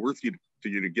would it be worth to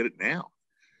you to get it now?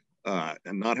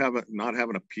 And not have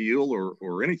an appeal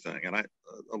or anything. And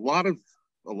a lot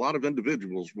of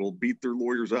individuals will beat their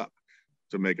lawyers up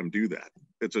to make them do that.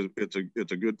 It's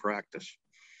a good practice.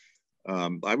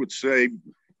 I would say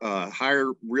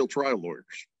hire real trial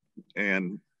lawyers,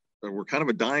 and we're kind of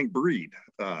a dying breed.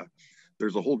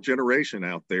 There's a whole generation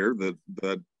out there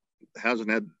that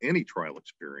hasn't had any trial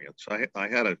experience. I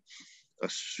had a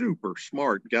super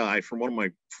smart guy from one of my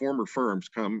former firms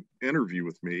come interview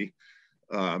with me.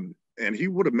 And he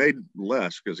would have made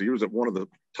less because he was at one of the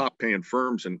top paying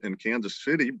firms in Kansas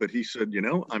City. But he said,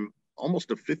 I'm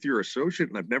almost a 5th year associate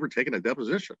and I've never taken a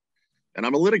deposition, and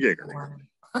I'm a litigator.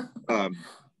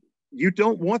 You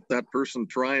don't want that person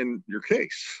trying your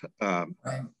case.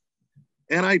 Right.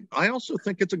 And I also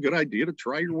think it's a good idea to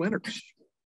try your winners.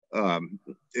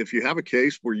 If you have a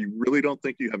case where you really don't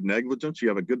think you have negligence, you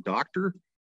have a good doctor,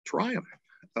 try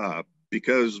them.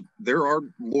 Because there are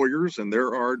lawyers and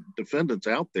there are defendants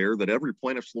out there that every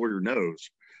plaintiff's lawyer knows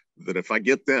that if I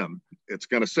get them, it's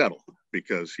going to settle,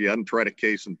 because he hadn't tried a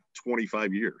case in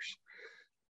 25 years.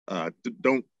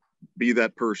 Don't be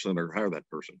that person or hire that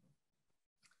person.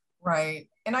 Right.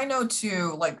 And I know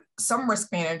too, like some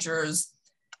risk managers,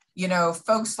 you know,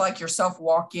 folks like yourself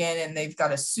walk in and they've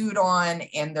got a suit on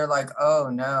and they're like, oh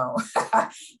no,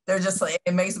 they're just like,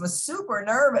 it makes them super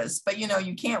nervous, but you know,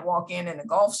 you can't walk in a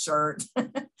golf shirt.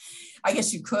 I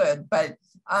guess you could, but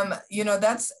you know,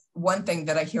 that's one thing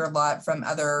that I hear a lot from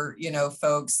other, you know,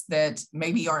 folks that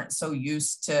maybe aren't so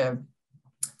used to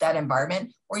that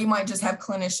environment, or you might just have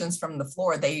clinicians from the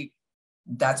floor.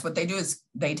 That's what they do, is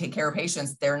they take care of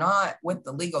patients. They're not with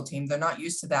the legal team. They're not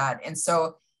used to that. And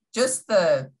so just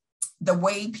the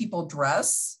way people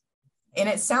dress, and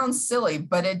it sounds silly,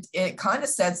 but it kind of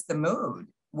sets the mood,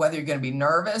 whether you're going to be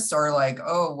nervous or like,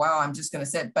 oh, wow, I'm just going to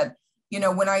sit. But, you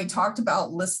know, when I talked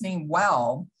about listening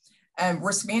well,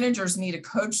 risk managers need to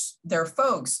coach their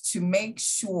folks to make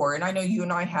sure, and I know you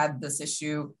and I had this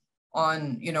issue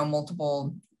on, you know,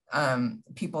 multiple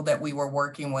people that we were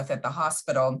working with at the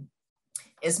hospital,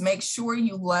 is make sure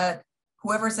you let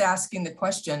whoever's asking the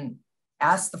question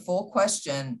ask the full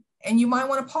question. And you might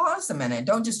want to pause a minute.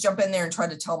 Don't just jump in there and try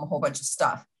to tell them a whole bunch of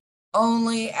stuff.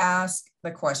 Only ask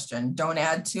the question. Don't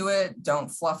add to it. Don't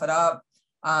fluff it up.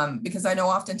 Because I know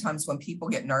oftentimes when people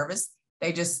get nervous,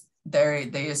 they just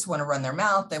want to run their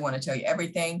mouth. They want to tell you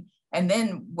everything. And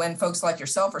then when folks like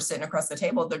yourself are sitting across the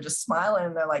table, they're just smiling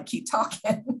and they're like, keep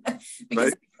talking.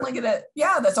 Because right.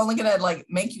 that's only gonna like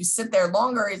make you sit there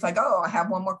longer. It's like, oh, I have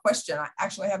one more question. I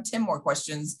actually have 10 more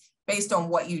questions based on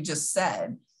what you just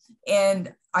said.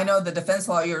 And I know the defense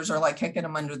lawyers are like kicking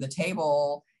them under the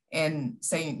table and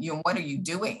saying, you know, what are you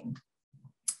doing?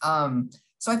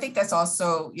 So I think that's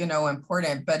also, you know,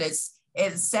 important, but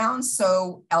it sounds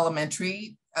so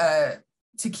elementary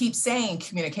to keep saying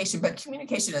communication, but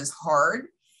communication is hard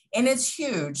and it's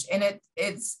huge, and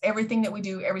it's everything that we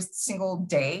do every single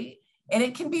day. And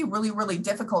it can be really, really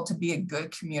difficult to be a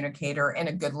good communicator and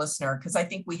a good listener, because I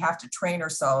think we have to train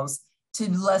ourselves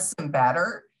to listen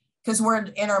better, because we're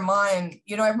in our mind,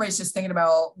 you know, everybody's just thinking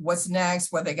about what's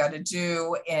next, what they got to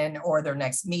do, or their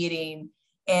next meeting,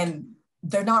 and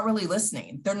they're not really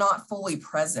listening. They're not fully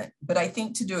present. But I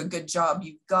think to do a good job,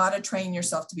 you've got to train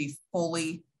yourself to be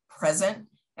fully present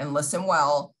and listen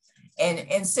well,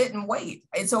 and sit and wait.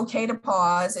 It's okay to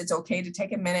pause. It's okay to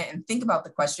take a minute and think about the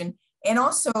question. And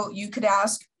also you could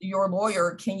ask your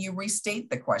lawyer, can you restate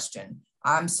the question?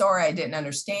 I'm sorry, I didn't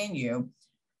understand you.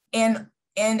 And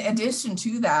in addition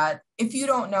to that, if you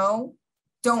don't know,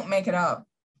 don't make it up.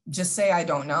 Just say, I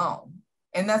don't know.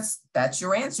 And that's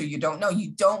your answer. You don't know.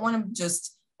 You don't want to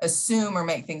just assume or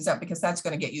make things up, because that's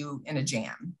going to get you in a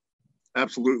jam.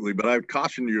 Absolutely. But I would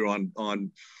caution you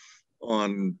on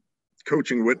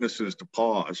coaching witnesses to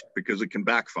pause, because it can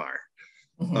backfire.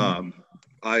 Mm-hmm.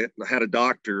 I had a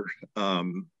doctor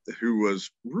who was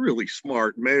really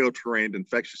smart, Mayo trained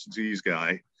infectious disease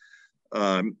guy.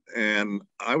 And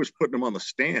I was putting him on the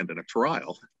stand in a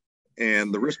trial,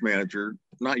 and the risk manager,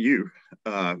 not you,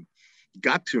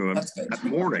 got to him that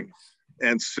morning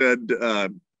and said,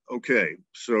 okay,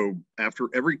 so after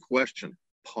every question,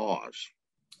 pause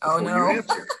before you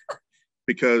answer.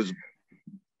 Because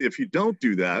if you don't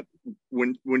do that,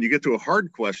 when you get to a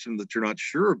hard question that you're not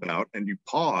sure about and you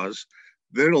pause,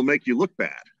 then it'll make you look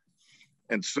bad.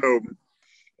 And so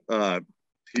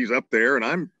he's up there and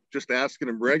I'm just asking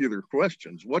him regular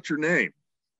questions. What's your name?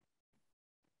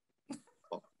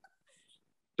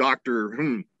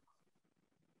 Doctor,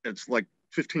 It's like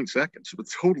 15 seconds, but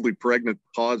totally pregnant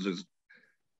pauses.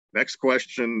 Next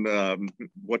question,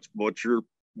 what's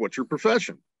your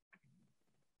profession?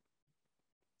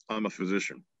 I'm a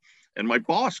physician. And my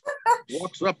boss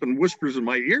walks up and whispers in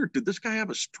my ear, did this guy have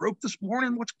a stroke this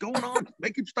morning? What's going on?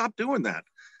 Make him stop doing that.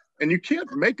 And you can't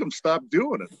make him stop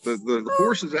doing it. The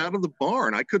horse is out of the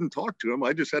barn. I couldn't talk to him.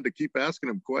 I just had to keep asking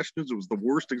him questions. It was the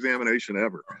worst examination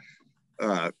ever.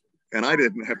 And I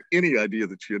didn't have any idea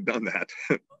that she had done that.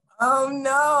 Oh,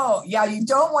 no. Yeah, you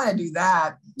don't want to do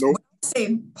that. Nope. When I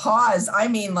say pause, I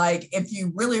mean, like, if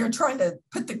you really are trying to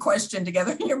put the question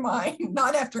together in your mind,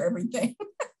 not after everything.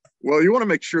 Well, you want to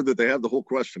make sure that they have the whole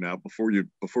question out before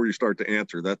you start to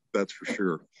answer. That's for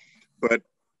sure. But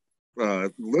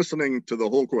listening to the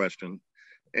whole question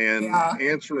and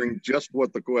answering just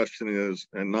what the question is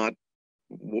and not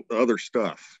other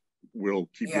stuff will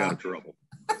keep you out of trouble.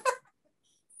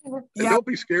 And don't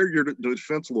be scared. You're the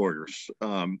defense lawyers.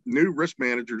 New risk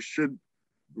managers should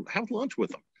have lunch with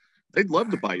them. They'd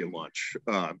love to buy you lunch.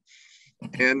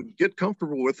 And get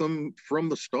comfortable with them from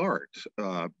the start,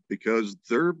 because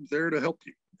they're there to help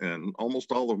you, and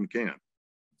almost all of them can.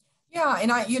 Yeah,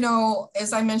 and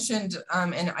as I mentioned,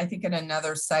 and I think in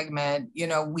another segment,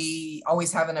 we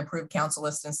always have an approved counsel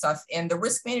list and stuff, and the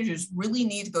risk managers really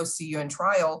need to go see you in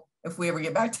trial if we ever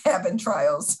get back to having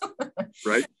trials.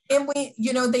 Right. And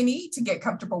they need to get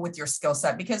comfortable with your skill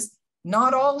set, because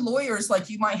not all lawyers, like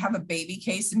you might have a baby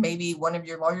case and maybe one of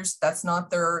your lawyers, that's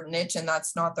not their niche and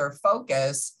that's not their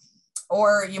focus.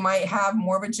 Or you might have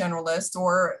more of a generalist,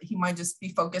 or he might just be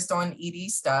focused on ED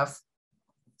stuff.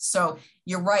 So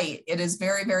you're right. It is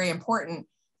very, very important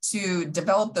to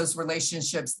develop those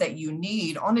relationships that you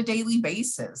need on a daily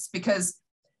basis, because,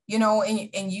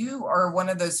 and you are one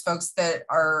of those folks that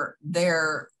are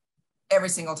there every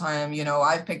single time,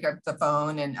 I've picked up the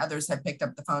phone and others have picked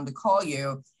up the phone to call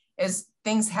you as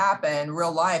things happen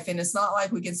real life. And it's not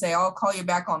like we can say, I'll call you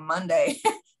back on Monday.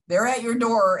 They're at your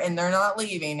door and they're not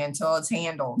leaving until it's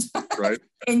handled. Right.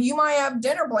 And you might have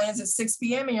dinner plans at 6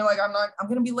 p.m. and you're like, I'm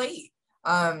going to be late.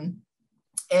 I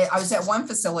was at one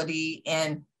facility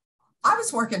and I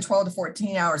was working 12 to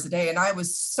 14 hours a day. And I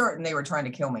was certain they were trying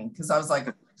to kill me, because I was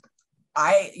like,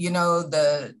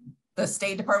 the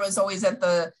State Department is always at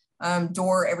the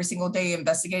door every single day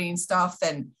investigating stuff.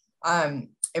 And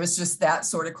it was just that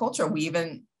sort of culture. We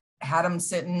even had them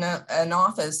sit in an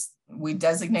office. We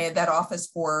designated that office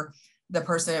for the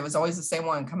person. It was always the same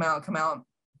one, come out, come out.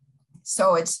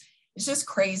 So it's just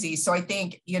crazy. So I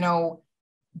think,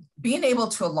 being able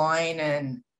to align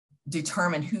and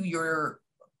determine who your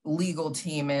legal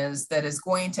team is that is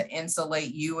going to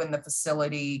insulate you in the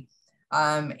facility,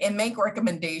 and make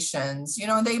recommendations.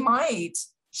 They might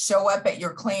show up at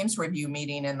your claims review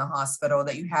meeting in the hospital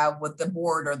that you have with the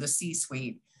board or the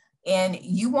C-suite. And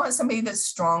you want somebody that's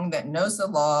strong, that knows the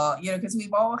law, because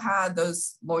we've all had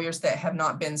those lawyers that have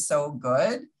not been so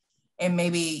good. And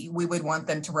maybe we would want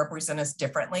them to represent us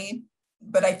differently.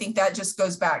 But I think that just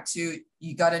goes back to,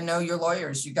 you got to know your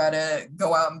lawyers. You got to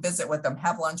go out and visit with them,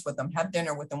 have lunch with them, have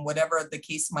dinner with them, whatever the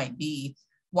case might be.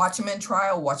 Watch them in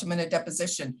trial, watch them in a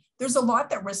deposition. There's a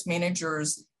lot that risk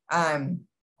managers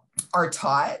are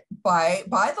taught by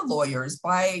the lawyers,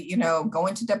 by,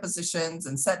 going to depositions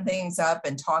and setting things up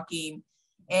and talking.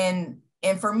 And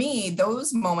for me,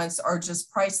 those moments are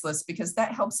just priceless, because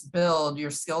that helps build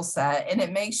your skill set, and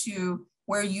it makes you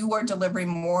where you are delivering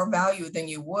more value than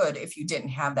you would if you didn't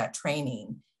have that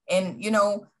training. And,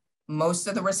 most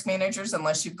of the risk managers,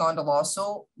 unless you've gone to law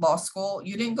school,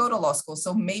 you didn't go to law school.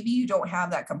 So maybe you don't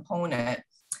have that component,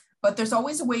 but there's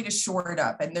always a way to shore it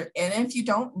up. And if you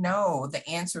don't know the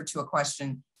answer to a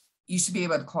question, you should be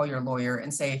able to call your lawyer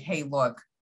and say, hey, look,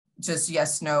 just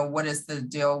yes, no, what is the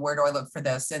deal? Where do I look for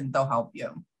this? And they'll help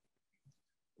you.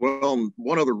 Well,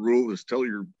 one other rule is tell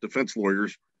your defense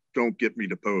lawyers, don't get me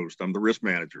deposed. I'm the risk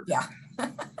manager. Yeah.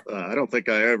 I don't think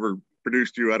I ever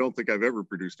produced you. I don't think I've ever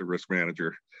produced a risk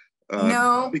manager.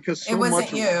 No, because it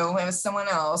wasn't you. It was someone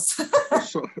else.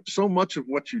 so much of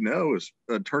what you know is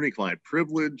attorney-client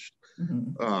privilege,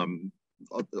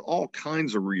 all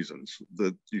kinds of reasons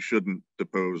that you shouldn't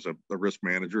depose a risk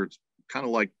manager. It's kind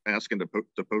of like asking to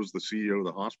depose the CEO of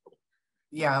the hospital.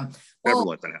 Yeah. Never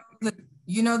let that happen.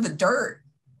 The dirt,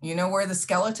 where the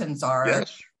skeletons are.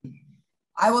 Yes.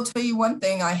 I will tell you one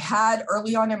thing. I had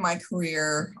early on in my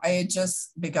career, I had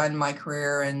just begun my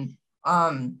career, and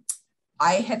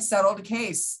I had settled a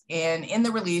case. And in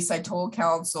the release, I told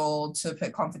counsel to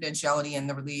put confidentiality in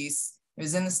the release. It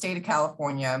was in the state of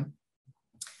California.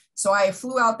 So I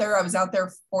flew out there. I was out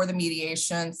there for the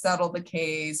mediation, settled the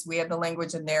case. We had the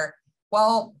language in there.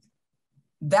 Well,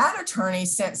 that attorney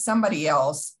sent somebody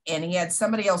else, and he had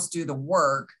somebody else do the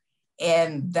work.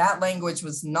 And that language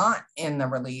was not in the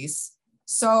release.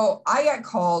 So I got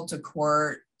called to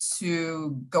court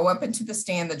to go up into the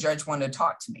stand. The judge wanted to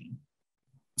talk to me.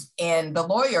 And the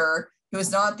lawyer, who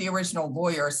was not the original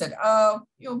lawyer, said, oh,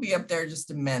 you'll be up there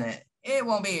just a minute. It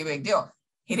won't be a big deal.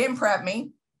 He didn't prep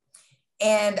me.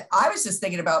 And I was just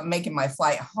thinking about making my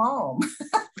flight home.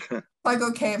 Like,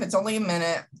 okay, if it's only a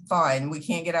minute, fine. We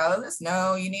can't get out of this.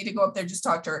 No, you need to go up there, just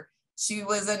talk to her. She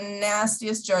was the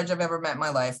nastiest judge I've ever met in my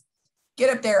life.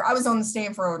 Get up there. I was on the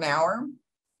stand for an hour,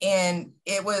 and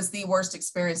it was the worst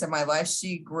experience of my life.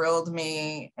 She grilled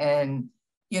me and,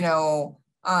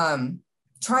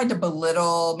 tried to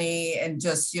belittle me and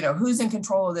just, who's in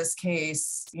control of this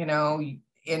case,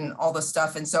 in all this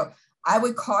stuff. And so I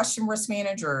would caution risk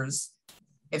managers,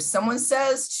 if someone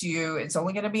says to you, it's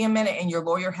only going to be a minute and your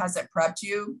lawyer hasn't prepped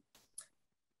you,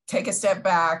 take a step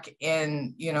back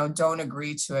and, don't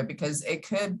agree to it, because it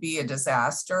could be a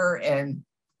disaster. And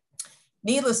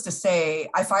needless to say,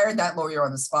 I fired that lawyer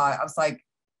on the spot. I was like,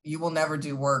 you will never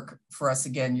do work for us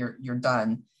again. You're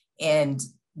done. And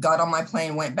got on my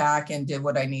plane, went back and did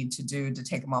what I need to do to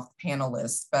take him off the panel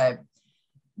list. But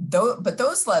but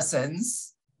those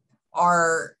lessons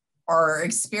are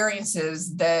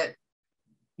experiences that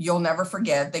you'll never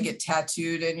forget. They get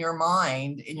tattooed in your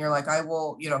mind, and you're like, I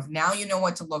will, now you know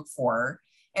what to look for.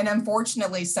 And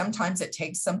unfortunately, sometimes it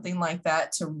takes something like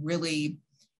that to really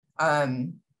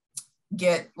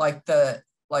get like the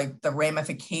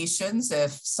ramifications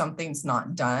if something's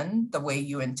not done the way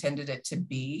you intended it to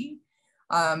be.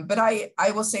 But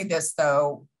I will say this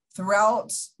though,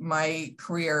 throughout my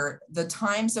career, the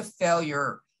times of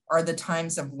failure are the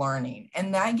times of learning.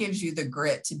 And that gives you the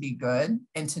grit to be good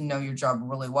and to know your job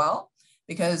really well,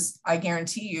 because I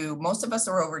guarantee you, most of us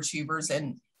are overachievers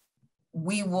and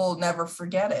we will never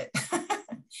forget it.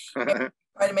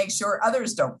 Try to make sure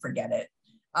others don't forget it.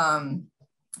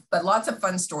 But lots of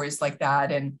fun stories like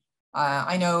that. And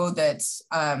I know that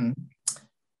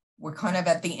we're kind of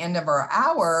at the end of our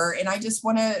hour, and I just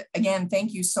want to, again,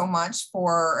 thank you so much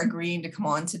for agreeing to come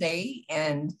on today.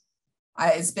 And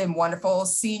it's been wonderful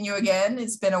seeing you again.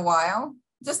 It's been a while.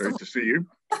 Great to see you.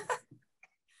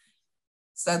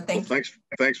 So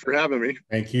thanks for having me.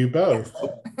 Thank you both.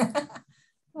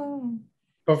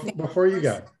 Before you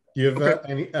go, do you have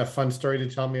a fun story to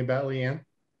tell me about Leigh Ann?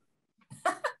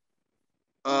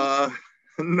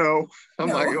 No, I'm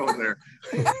not going there.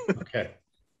 Okay.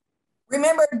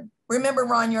 Remember,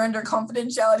 Ron, you're under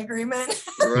confidentiality agreement.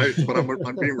 Right, but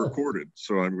I'm being recorded,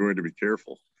 so I'm going to be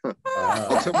careful.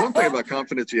 I'll tell one thing about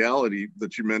confidentiality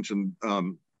that you mentioned,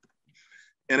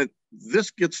 and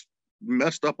this gets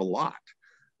messed up a lot.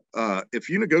 If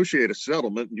you negotiate a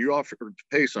settlement and you offer to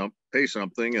pay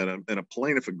something and a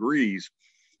plaintiff agrees,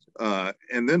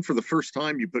 and then for the first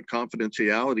time you put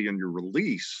confidentiality in your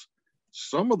release,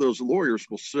 some of those lawyers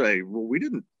will say, well, we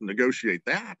didn't negotiate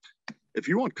that. If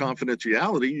you want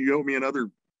confidentiality, you owe me another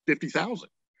 $50,000.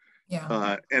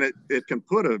 Yeah. And it can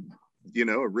put a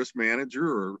risk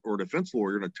manager or defense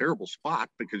lawyer in a terrible spot,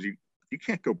 because you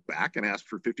can't go back and ask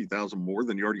for $50,000 more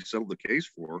than you already settled the case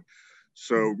for.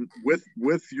 So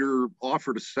with your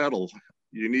offer to settle,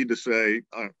 you need to say,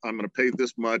 I'm going to pay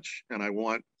this much and I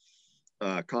want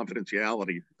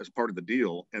confidentiality as part of the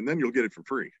deal, and then you'll get it for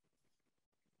free.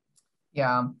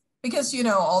 Yeah, because,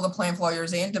 all the plaintiff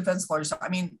lawyers and defense lawyers, I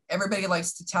mean, everybody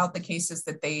likes to tout the cases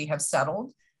that they have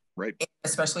settled, right?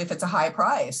 Especially if it's a high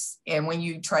price. And when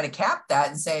you try to cap that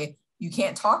and say, you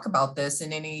can't talk about this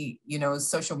in any,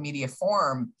 social media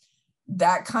form,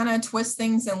 that kind of twists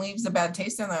things and leaves a bad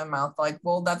taste in their mouth. Like,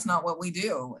 well, that's not what we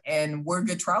do. And we're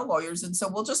good trial lawyers. And so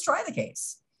we'll just try the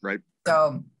case. Right.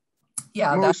 So,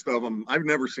 yeah. Most of them, I've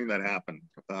never seen that happen.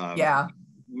 Yeah.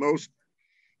 Most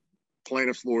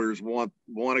plaintiffs' lawyers want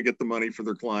to get the money for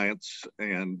their clients,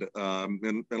 and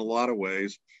in a lot of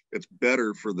ways, it's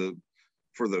better for the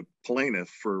plaintiff,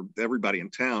 for everybody in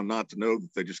town, not to know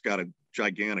that they just got a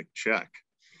gigantic check.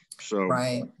 So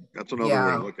that's another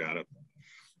way to look at it.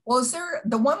 Well, is there,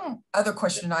 the one other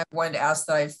question I wanted to ask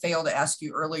that I failed to ask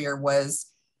you earlier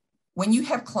was, when you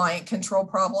have client control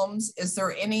problems, is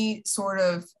there any sort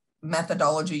of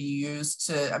methodology you use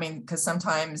to, because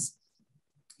sometimes,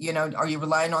 are you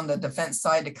relying on the defense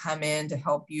side to come in to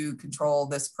help you control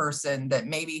this person that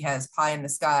maybe has pie in the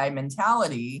sky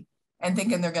mentality and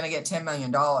thinking they're going to get $10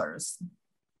 million?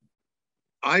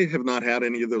 I have not had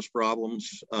any of those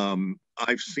problems.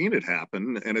 I've seen it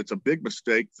happen, and it's a big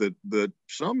mistake that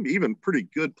some even pretty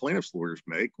good plaintiffs lawyers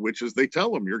make, which is they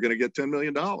tell them you're going to get $10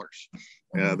 million.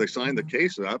 They sign the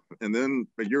case up, and then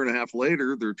a year and a half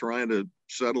later, they're trying to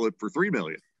settle it for $3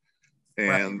 million.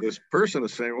 And this person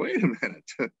is saying, wait a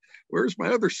minute, where's my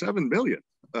other $7 million?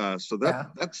 So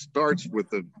that starts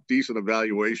with a decent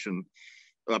evaluation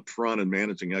up front and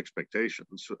managing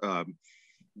expectations.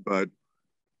 But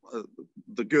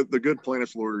the good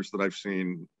plaintiffs lawyers that I've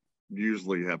seen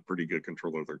usually have pretty good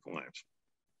control of their clients.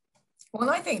 Well,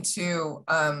 and I think too,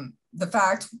 the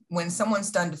fact when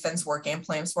someone's done defense work and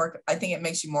plaintiff's work, I think it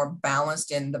makes you more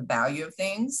balanced in the value of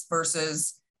things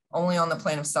versus only on the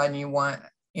plaintiff side and you want,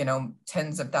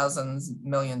 tens of thousands,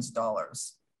 millions of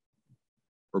dollars.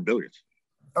 Or billions.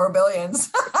 Or billions.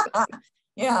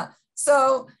 Yeah.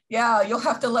 So yeah, you'll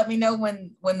have to let me know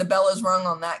when the bell is rung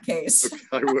on that case. Okay,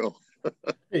 I will.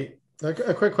 Hey,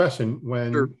 a quick question.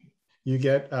 When you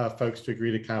get folks to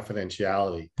agree to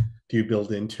confidentiality, do you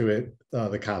build into it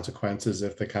the consequences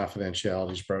if the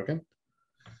confidentiality is broken?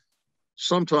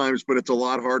 Sometimes, but it's a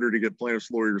lot harder to get plaintiffs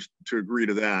lawyers to agree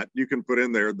to that. You can put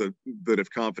in there that if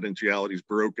confidentiality is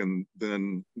broken,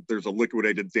 then there's a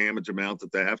liquidated damage amount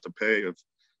that they have to pay of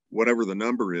whatever the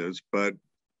number is. But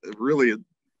really,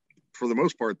 for the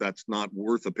most part, that's not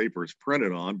worth the paper it's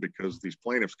printed on, because these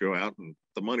plaintiffs go out and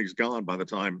the money's gone by the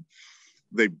time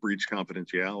they breach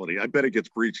confidentiality. I bet it gets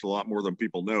breached a lot more than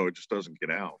people know. It just doesn't get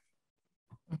out.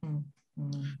 Mhm.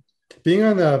 Mhm. Being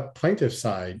on the plaintiff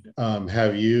side,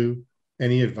 have you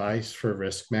any advice for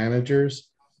risk managers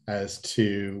as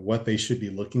to what they should be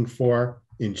looking for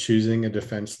in choosing a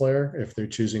defense lawyer if they're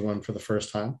choosing one for the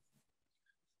first time?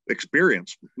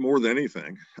 Experience more than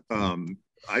anything.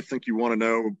 I think you want to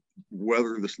know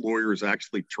whether this lawyer has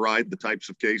actually tried the types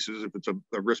of cases. If it's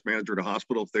a risk manager at a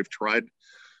hospital, if they've tried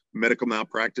medical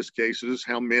malpractice cases,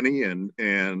 how many, and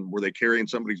were they carrying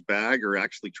somebody's bag or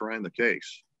actually trying the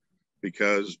case?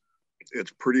 Because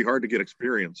it's pretty hard to get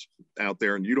experience out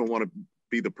there, and you don't want to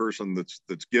be the person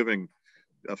that's giving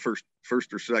a first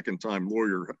or second time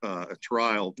lawyer a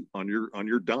trial on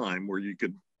your dime, where you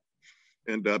could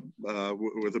end up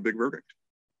with a big verdict.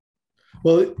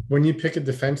 Well, when you pick a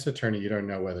defense attorney, you don't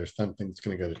know whether something's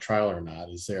going to go to trial or not.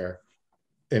 Is there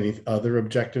any other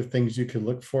objective things you could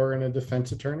look for in a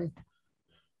defense attorney?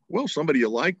 Well, somebody you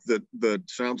like that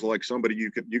sounds like somebody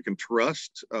you can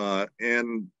trust,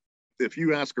 and if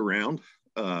you ask around,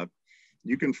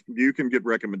 you can get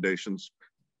recommendations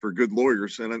for good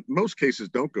lawyers, and in most cases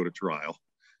don't go to trial,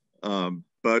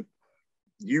 but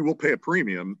you will pay a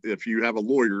premium if you have a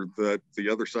lawyer that the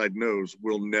other side knows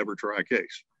will never try a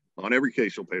case. On every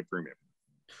case, you'll pay a premium.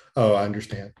 Oh, I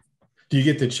understand. Do you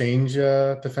get to change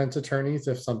defense attorneys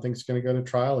if something's going to go to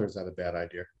trial, or is that a bad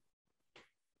idea?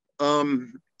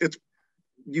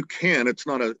 You can. It's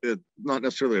not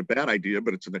necessarily a bad idea,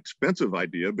 but it's an expensive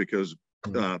idea because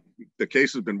the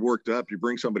case has been worked up. You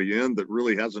bring somebody in that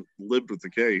really hasn't lived with the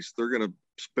case, they're going to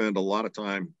spend a lot of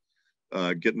time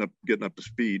getting up to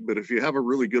speed. But if you have a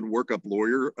really good workup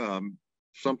lawyer,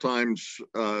 sometimes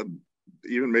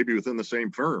even maybe within the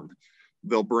same firm,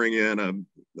 they'll bring in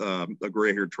a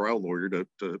gray-haired trial lawyer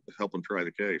to help them try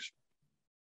the case.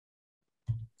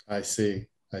 I see.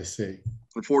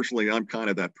 Unfortunately, I'm kind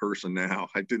of that person now.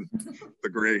 I didn't the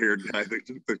gray-haired guy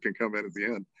that can come in at the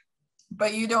end.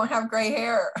 But you don't have gray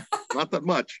hair. Not that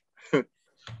much.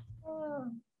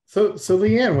 So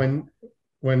Leigh Ann,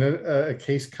 when a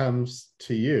case comes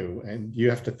to you and you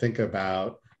have to think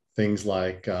about things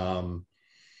like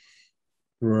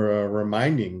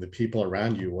reminding the people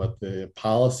around you what the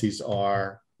policies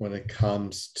are when it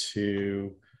comes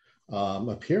to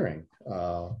appearing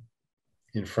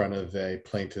in front of a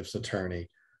plaintiff's attorney,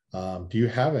 do you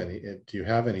have any?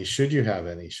 Should you have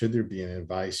any? Should there be an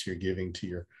advice you're giving to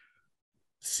your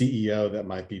CEO that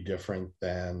might be different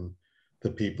than the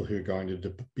people who are going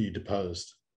to be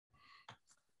deposed?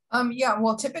 Yeah,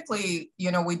 well, typically,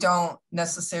 we don't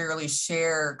necessarily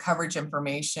share coverage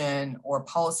information or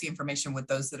policy information with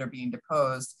those that are being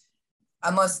deposed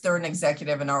unless they're an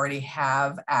executive and already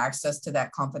have access to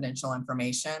that confidential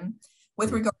information.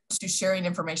 With regards to sharing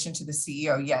information to the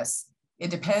CEO, yes,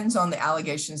 it depends on the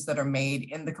allegations that are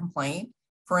made in the complaint.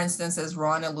 For instance, as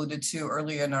Ron alluded to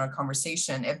earlier in our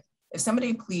conversation, if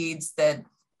somebody pleads that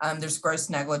there's gross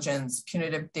negligence,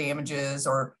 punitive damages,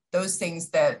 or those things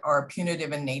that are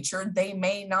punitive in nature, they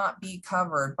may not be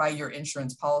covered by your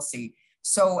insurance policy.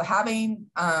 So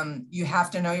you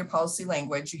have to know your policy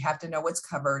language, you have to know what's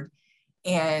covered.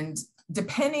 And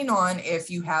depending on if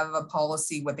you have a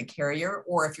policy with a carrier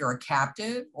or if you're a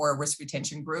captive or a risk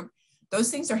retention group,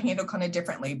 those things are handled kind of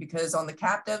differently, because on the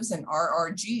captives and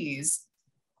RRGs,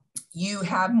 you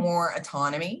have more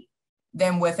autonomy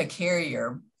than with a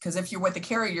carrier. Because if you're with a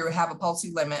carrier, you have a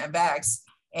policy limit of X.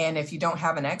 And if you don't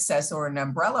have an excess or an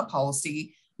umbrella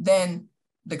policy, then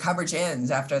the coverage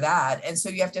ends after that. And so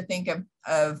you have to think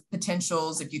of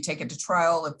potentials if you take it to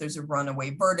trial, if there's a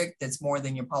runaway verdict that's more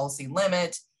than your policy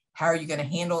limit, how are you going to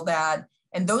handle that?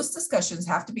 And those discussions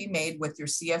have to be made with your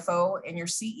CFO and your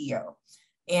CEO.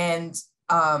 And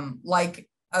like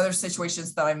other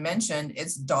situations that I mentioned,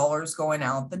 it's dollars going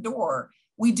out the door.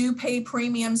 We do pay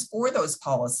premiums for those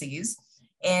policies.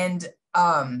 And,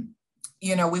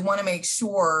 we want to make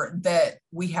sure that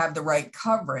we have the right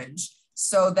coverage.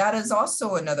 So that is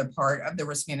also another part of the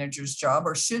risk manager's job,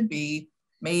 or should be,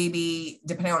 maybe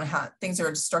depending on how things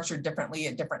are structured differently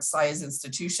at different size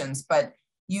institutions. But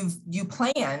you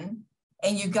plan,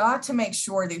 and you got to make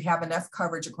sure that you have enough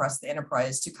coverage across the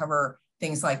enterprise to cover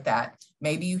things like that.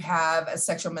 Maybe you have a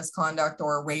sexual misconduct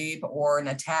or a rape or an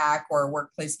attack or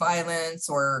workplace violence,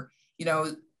 or,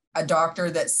 a doctor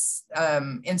that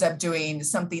ends up doing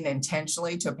something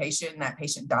intentionally to a patient and that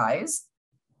patient dies.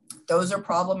 Those are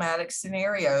problematic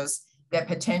scenarios that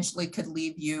potentially could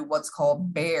leave you what's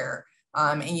called bare,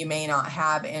 and you may not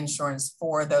have insurance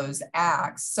for those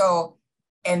acts. So,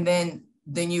 and then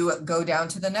you go down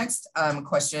to the next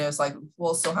question. Is like,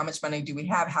 well, so how much money do we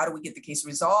have? How do we get the case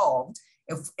resolved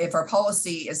if our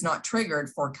policy is not triggered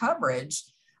for coverage?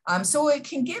 So it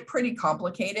can get pretty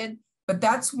complicated, but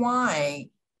that's why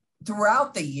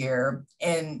throughout the year.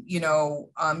 And,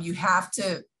 you have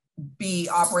to be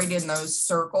operating in those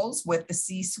circles with the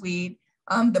C-suite,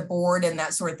 the board and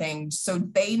that sort of thing. So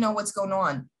they know what's going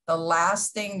on. The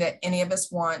last thing that any of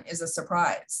us want is a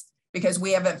surprise, because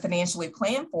we haven't financially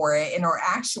planned for it. And our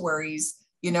actuaries,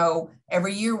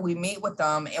 every year we meet with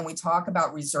them and we talk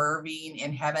about reserving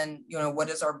and having, what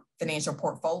is our financial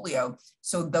portfolio.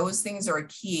 So those things are a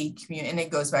key, and it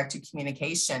goes back to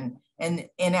communication and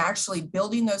actually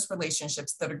building those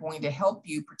relationships that are going to help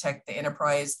you protect the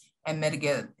enterprise and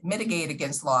mitigate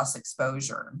against loss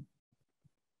exposure.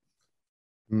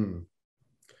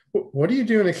 What do you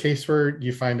do in a case where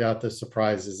you find out the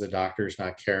surprise is the doctor's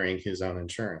not carrying his own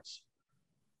insurance?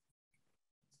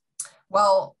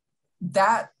 Well,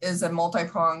 that is a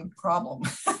multi-pronged problem.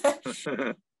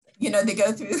 They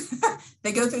go through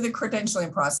the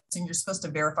credentialing process, and you're supposed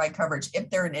to verify coverage if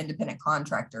they're an independent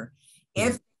contractor.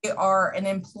 If they are an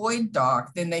employed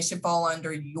doc, then they should fall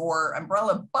under your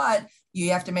umbrella, but you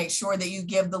have to make sure that you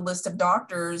give the list of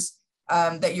doctors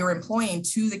that you're employing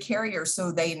to the carrier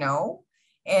so they know.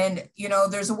 And,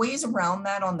 there's a ways around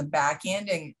that on the back end.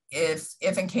 And if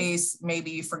in case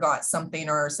maybe you forgot something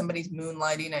or somebody's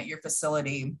moonlighting at your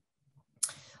facility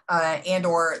and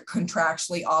or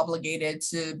contractually obligated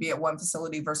to be at one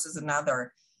facility versus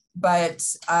another. But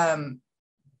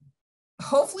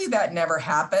hopefully that never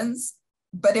happens.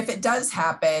 But if it does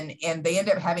happen and they end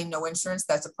up having no insurance,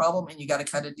 that's a problem, and you got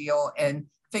to cut a deal and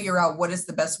figure out what is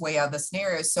the best way out of the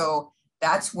scenario. So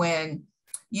that's when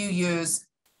you use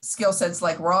skill sets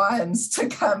like Ron's to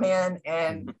come in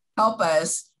and help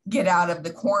us get out of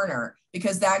the corner,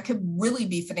 because that could really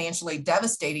be financially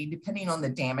devastating depending on the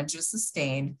damages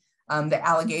sustained, the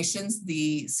allegations,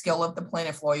 the skill of the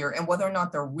plaintiff lawyer, and whether or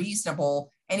not they're reasonable.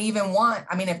 And even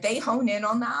if they hone in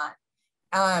on that,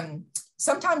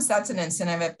 sometimes that's an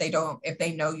incentive if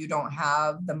they know you don't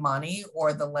have the money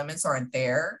or the limits aren't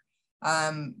there.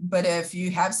 But if you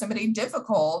have somebody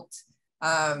difficult,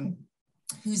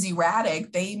 who's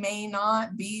erratic, they may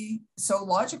not be so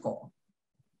logical.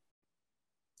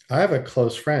 I have a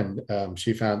close friend.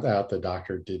 She found out the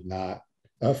doctor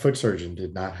a foot surgeon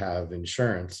did not have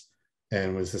insurance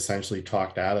and was essentially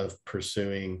talked out of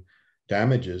pursuing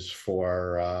damages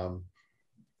for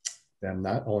them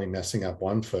not only messing up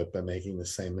one foot, but making the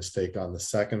same mistake on the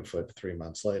second foot 3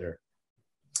 months later.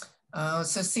 Oh,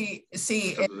 so see,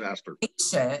 disaster.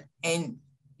 Patient, and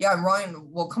yeah,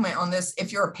 Ryan will comment on this.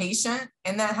 If you're a patient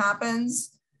and that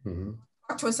happens,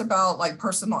 talk to us about like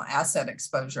personal asset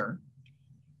exposure.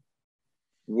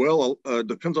 Well,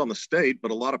 depends on the state,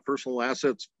 but a lot of personal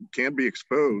assets can be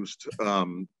exposed.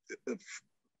 I've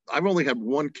only had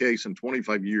one case in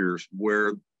 25 years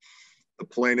where the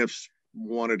plaintiffs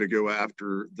wanted to go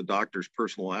after the doctor's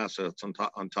personal assets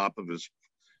on top of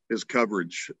his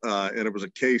coverage. And it was a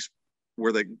case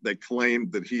where they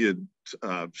claimed that he had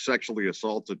sexually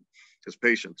assaulted his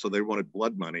patient. So they wanted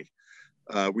blood money.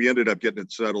 We ended up getting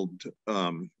it settled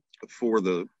for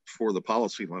the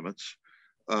policy limits.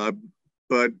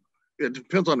 But it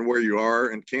depends on where you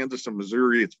are. In Kansas and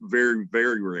Missouri, it's very,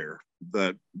 very rare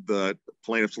that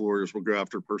plaintiffs' lawyers will go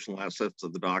after personal assets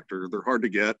of the doctor. They're hard to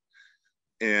get.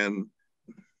 And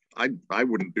I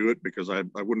wouldn't do it because I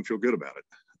wouldn't feel good about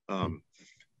it.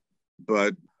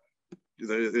 But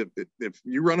if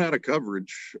you run out of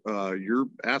coverage, your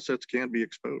assets can be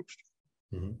exposed.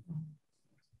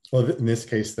 Well, in this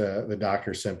case, the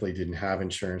doctor simply didn't have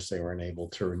insurance. They weren't able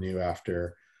to renew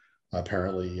after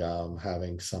apparently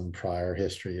having some prior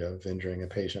history of injuring a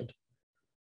patient.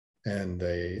 And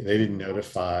they didn't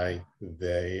notify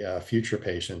the future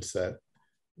patients that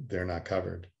they're not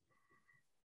covered.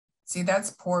 See,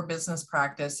 that's poor business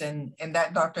practice. And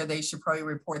that doctor, they should probably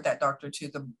report that doctor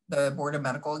to the Board of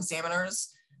Medical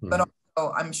Examiners. But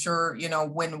also, I'm sure,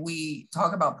 when we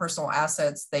talk about personal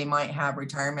assets, they might have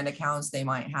retirement accounts. They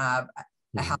might have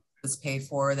a house that's paid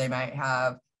for. They might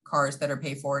have cars that are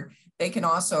paid for. They can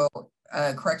also,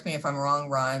 correct me if I'm wrong,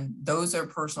 Ron, those are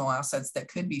personal assets that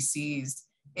could be seized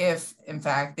if, in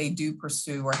fact, they do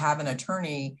pursue or have an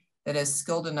attorney that is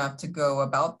skilled enough to go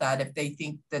about that if they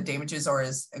think the damages are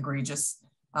as egregious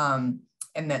and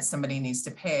that somebody needs to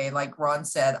pay. Like Ron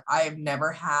said, I've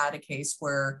never had a case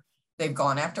where they've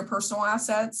gone after personal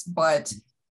assets, but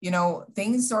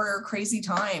things are crazy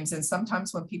times. And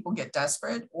sometimes when people get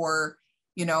desperate, or,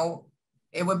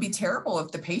 it would be terrible if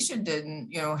the patient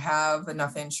didn't, have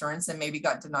enough insurance and maybe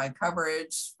got denied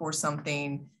coverage for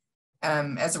something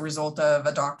as a result of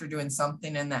a doctor doing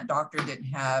something and that doctor didn't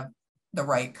have the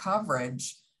right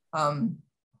coverage.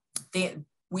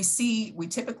 We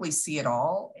typically see it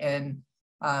all. And,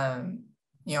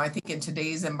 I think in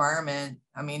today's environment,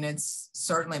 it's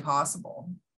certainly possible.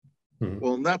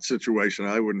 Well, in that situation,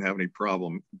 I wouldn't have any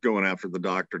problem going after the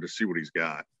doctor to see what he's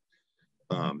got,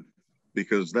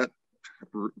 because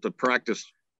to practice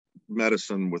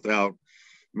medicine without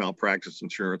malpractice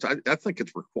insurance, I think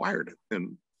it's required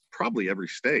in probably every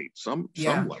state, some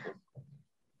level.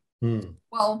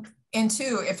 Well, and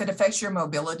two, if it affects your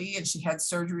mobility, and she had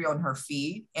surgery on her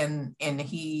feet, and if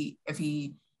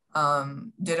he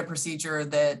did a procedure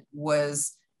that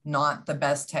was not the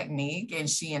best technique, and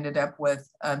she ended up with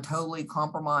totally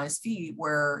compromised feet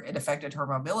where it affected her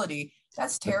mobility,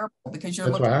 that's terrible, because that's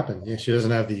what happened. Yeah, she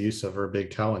doesn't have the use of her big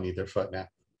toe in either foot now.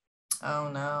 Oh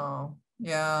no.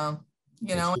 Yeah.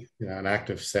 An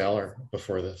active sailor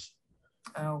before this.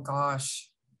 Oh gosh,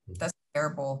 that's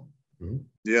terrible.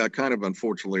 Yeah, kind of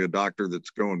unfortunately, a doctor that's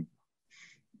going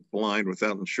blind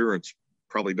without insurance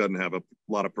probably doesn't have a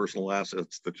lot of personal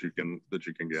assets that you can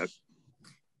get.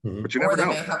 But you never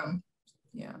know.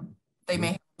 They may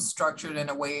have them structured in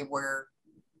a way where,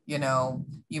 you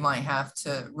might have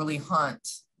to really hunt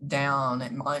down.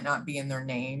 It might not be in their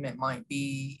name. It might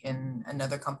be in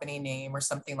another company name or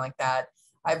something like that.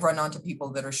 I've run onto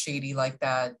people that are shady like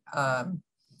that.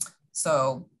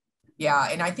 So yeah,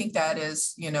 and I think that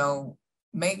is,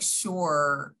 make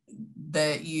sure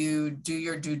that you do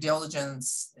your due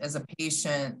diligence as a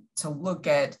patient to look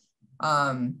at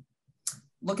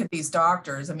these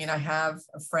doctors. I mean, I have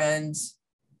a friend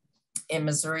in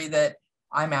Missouri that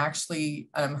I'm actually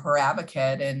her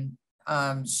advocate, and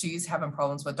she's having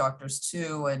problems with doctors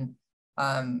too, and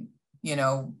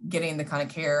getting the kind of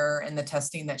care and the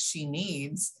testing that she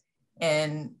needs.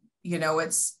 And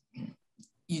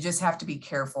you just have to be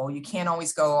careful. You can't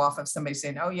always go off of somebody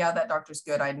saying, oh yeah, that doctor's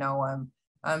good, I know him.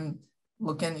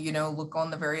 Looking, look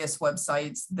on the various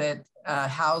websites that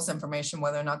house information,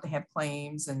 whether or not they have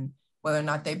claims and whether or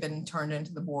not they've been turned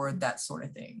into the board, that sort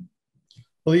of thing.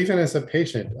 Well, even as a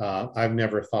patient, I've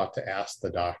never thought to ask the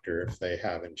doctor if they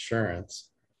have insurance.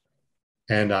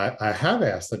 And I have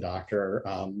asked the doctor,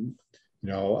 I'm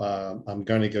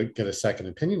going to go get a second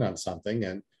opinion on something.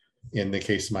 And in the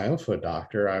case of my own foot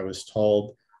doctor, I was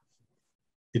told,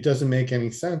 it doesn't make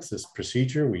any sense, this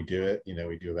procedure. We do it,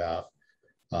 we do about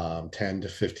 10 to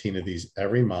 15 of these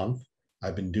every month.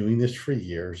 I've been doing this for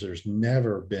years. There's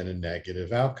never been a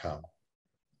negative outcome.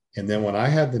 And then when I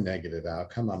had the negative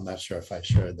outcome, I'm not sure if I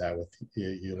shared that with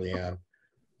you, Leigh Ann.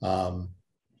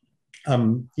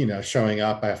 I'm, showing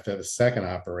up after the second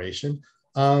operation,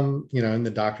 in the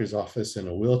doctor's office in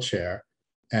a wheelchair,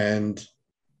 and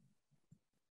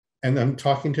I'm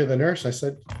talking to the nurse. I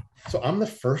said, so I'm the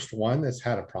first one that's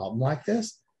had a problem like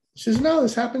this? She says, no,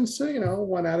 this happens to,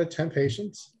 1 out of 10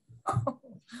 patients.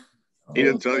 He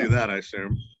didn't tell you that, I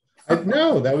assume.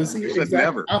 No, that was the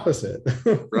exact opposite.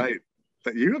 Right.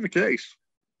 But you have a case.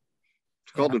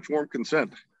 It's called informed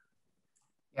consent.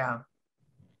 Yeah.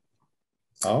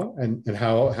 Oh, and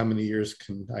how many years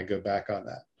can I go back on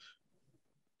that?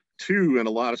 2 in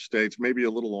a lot of states, maybe a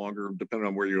little longer, depending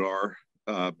on where you are,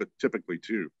 but typically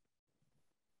 2.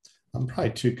 I'm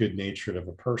probably too good-natured of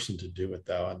a person to do it,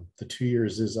 though, and the 2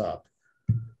 years is up.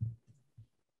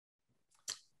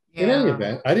 Yeah. In any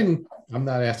event, I'm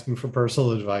not asking for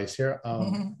personal advice here.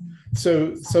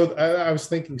 So I was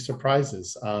thinking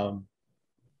surprises.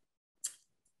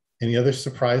 Any other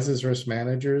surprises risk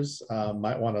managers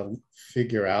might want to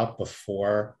figure out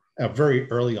before, very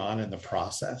early on in the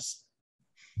process?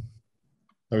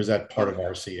 Or is that part of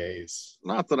RCAs?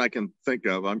 Not that I can think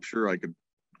of. I'm sure I could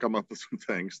come up with some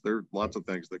things. There are lots of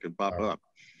things that could pop up.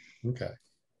 Okay.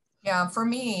 Yeah, for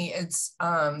me, it's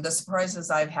the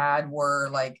surprises I've had were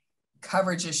like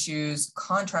coverage issues,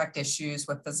 contract issues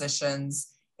with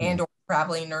physicians and or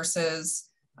traveling nurses,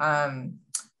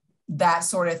 that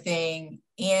sort of thing.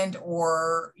 And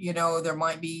or, there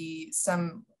might be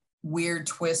some weird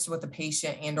twist with the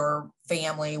patient and or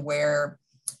family where,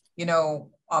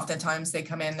 oftentimes they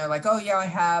come in, they're like, oh yeah, I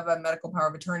have a medical power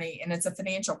of attorney, and it's a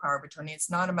financial power of attorney.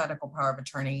 It's not a medical power of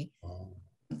attorney.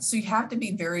 So you have to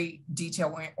be very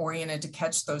detail oriented to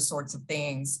catch those sorts of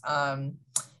things. And,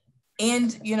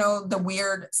 the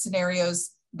weird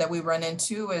scenarios that we run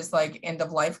into is like end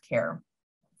of life care,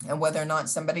 and whether or not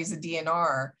somebody's a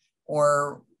DNR,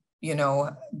 or,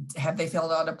 have they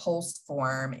filled out a post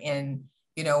form, and,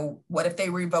 what if they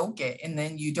revoke it and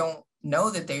then you don't know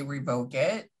that they revoke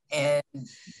it? And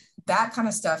that kind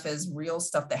of stuff is real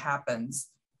stuff that happens.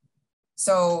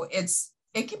 So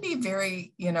it can be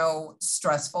very,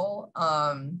 stressful.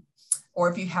 Or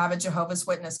if you have a Jehovah's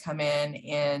Witness come in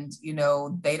and,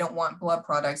 they don't want blood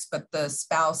products, but the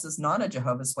spouse is not a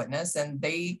Jehovah's Witness and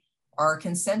they are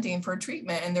consenting for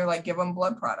treatment, and they're like, give them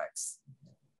blood products.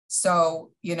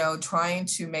 So, trying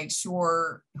to make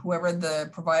sure whoever the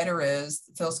provider is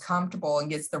feels comfortable and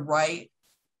gets the right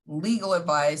legal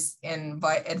advice and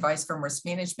advice from risk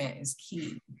management is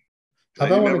key. You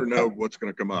never know what's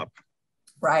going to come up.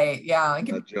 Right. Yeah.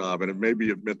 That job, and it may be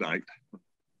at midnight.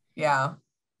 Yeah.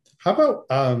 How about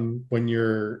when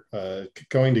you're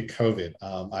going to COVID?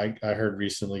 I heard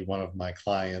recently one of my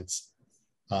clients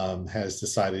has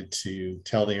decided to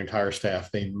tell the entire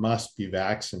staff they must be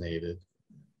vaccinated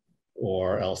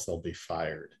or else they'll be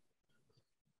fired.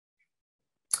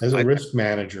 As a risk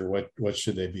manager, what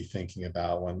should they be thinking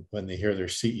about when they hear their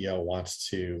CEO wants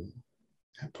to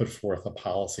put forth a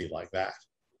policy like that?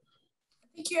 I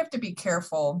think you have to be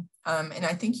careful. And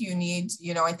I think you need,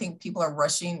 I think people are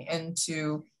rushing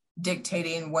into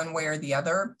dictating one way or the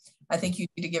other. I think you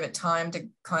need to give it time to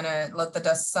kind of let the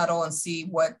dust settle and see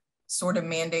what sort of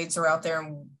mandates are out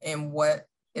there and what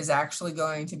is actually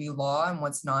going to be law and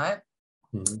what's not.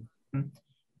 Mm-hmm.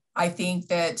 I think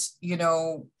that,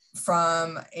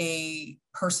 from a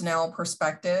personnel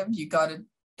perspective, you got to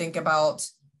think about,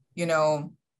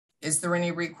 is there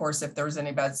any recourse if there's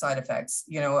any bad side effects?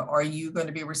 Are you going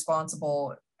to be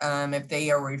responsible if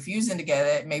they are refusing to get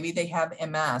it? Maybe they have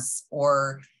MS,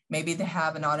 or maybe they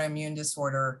have an autoimmune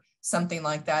disorder, something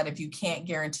like that. If you can't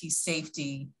guarantee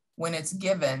safety when it's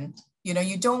given,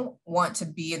 you don't want to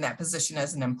be in that position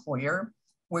as an employer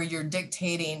where you're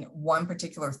dictating one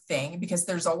particular thing, because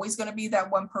there's always going to be that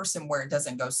one person where it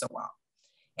doesn't go so well.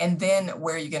 And then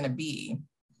where are you going to be?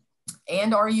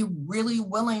 And are you really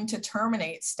willing to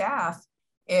terminate staff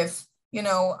if,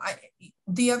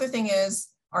 the other thing is,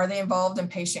 are they involved in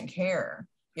patient care,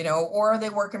 or are they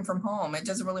working from home? It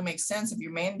doesn't really make sense if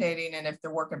you're mandating and if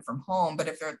they're working from home, but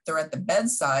if they're at the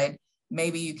bedside,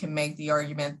 maybe you can make the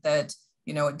argument that,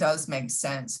 it does make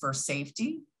sense for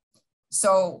safety.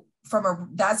 So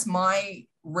that's my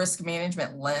risk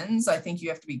management lens. I think you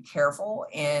have to be careful,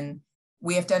 and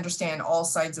we have to understand all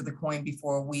sides of the coin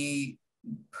before we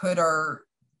put our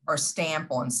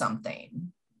stamp on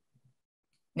something.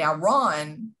 Now,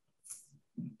 Ron,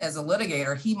 as a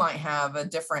litigator, he might have a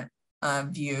different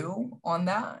view on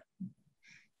that.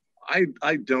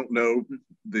 I don't know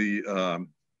the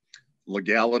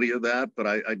legality of that, but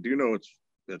I do know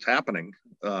it's happening.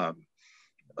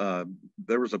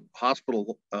 There was a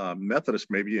hospital, Methodist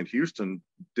maybe in Houston,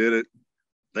 did it.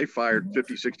 They fired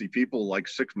 50, 60 people like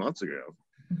 6 months ago.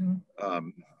 Mm-hmm.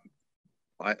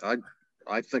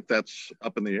 I think that's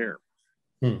up in the air.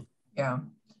 Yeah.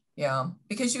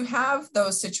 Because you have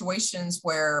those situations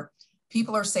where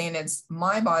people are saying it's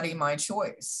my body, my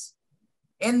choice.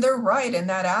 And they're right in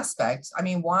that aspect. I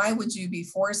mean, why would you be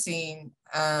forcing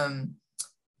a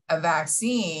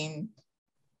vaccine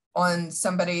on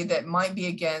somebody that might be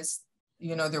against,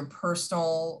 their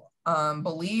personal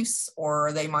beliefs,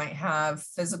 or they might have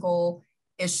physical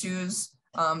issues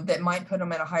that might put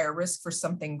them at a higher risk for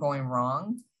something going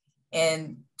wrong?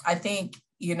 And I think,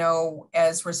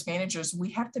 as risk managers,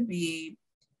 we have to be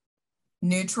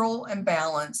neutral and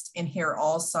balanced and hear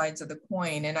all sides of the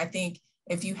coin. And I think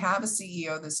if you have a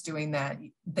CEO that's doing that,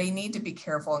 they need to be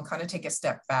careful and kind of take a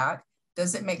step back.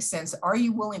 Does it make sense? Are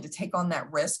you willing to take on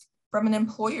that risk from an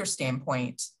employer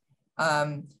standpoint?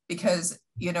 Because,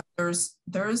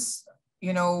 there's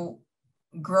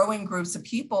growing groups of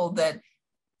people that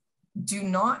do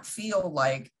not feel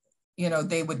like,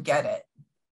 they would get it.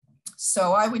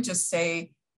 So I would just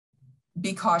say,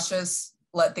 be cautious,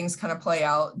 let things kind of play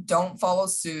out. Don't follow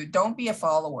suit. Don't be a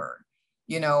follower.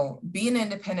 Be an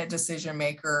independent decision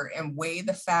maker and weigh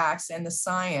the facts and the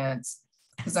science.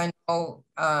 Because I know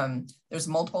there's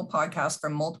multiple podcasts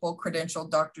from multiple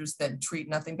credentialed doctors that treat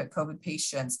nothing but COVID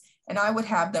patients. And I would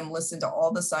have them listen to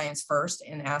all the science first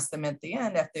and ask them at the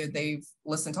end, after they've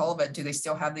listened to all of it, do they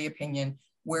still have the opinion?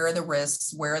 Where are the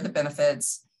risks? Where are the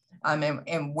benefits?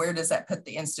 And where does that put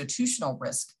the institutional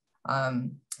risk,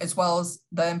 as well as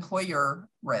the employee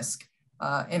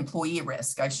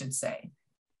risk, I should say.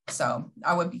 So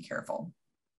I would be careful,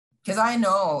 because I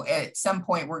know at some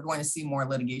point we're going to see more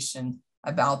litigation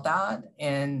about that.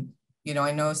 And,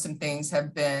 I know some things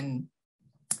have been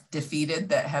defeated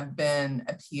that have been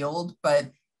appealed,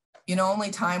 but, only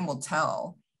time will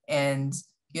tell. And,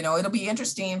 it'll be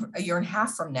interesting a year and a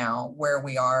half from now where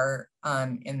we are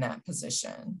in that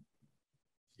position.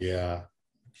 Yeah.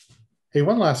 Hey,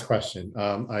 one last question.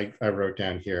 I wrote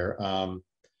down here.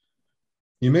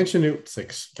 You mentioned it's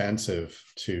expensive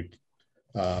to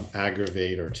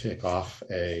aggravate or tick off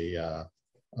a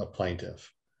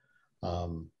plaintiff.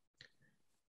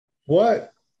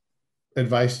 What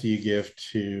advice do you give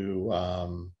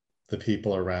to the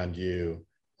people around you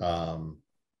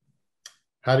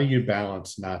how do you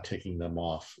balance not taking them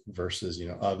off versus, you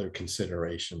know, other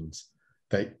considerations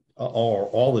that are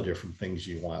all the different things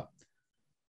you want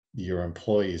your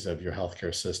employees of your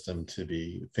healthcare system to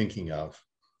be thinking of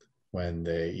when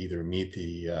they either meet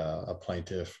a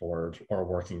plaintiff or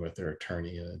working with their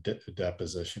attorney in a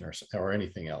deposition or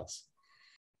anything else?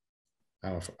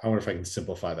 I wonder if I can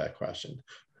simplify that question.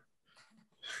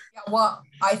 Yeah, well,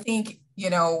 I think, you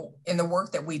know, in the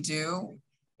work that we do,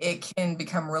 it can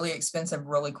become really expensive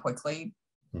really quickly.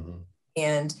 Mm-hmm.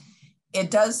 And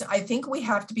it does, I think we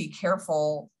have to be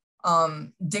careful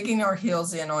digging our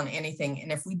heels in on anything.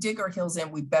 And if we dig our heels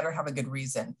in, we better have a good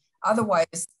reason.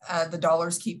 Otherwise, the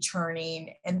dollars keep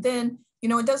churning. And then, you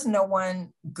know, it does no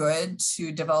one good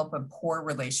to develop a poor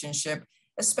relationship,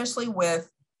 especially with,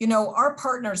 you know, our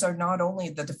partners are not only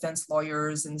the defense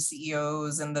lawyers and the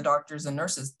CEOs and the doctors and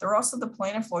nurses, they're also the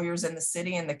plaintiff lawyers in the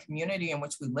city and the community in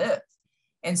which we live.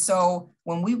 And so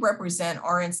when we represent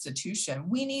our institution,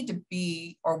 we need to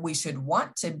be, or we should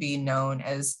want to be known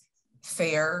as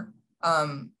fair,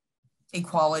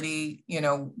 equality, you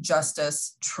know,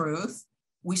 justice, truth.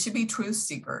 We should be truth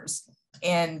seekers.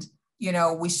 And, you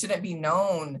know, we shouldn't be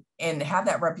known and have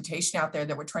that reputation out there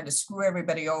that we're trying to screw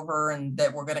everybody over and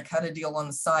that we're going to cut a deal on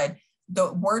the side.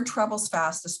 The word travels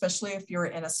fast, especially if you're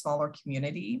in a smaller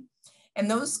community. And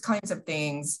those kinds of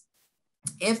things,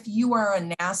 if you are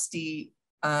a nasty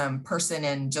person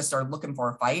and just are looking for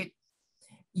a fight,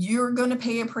 you're going to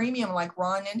pay a premium, like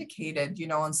Ron indicated, you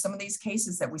know, on some of these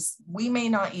cases that we may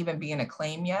not even be in a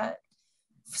claim yet.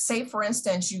 Say, for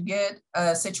instance, you get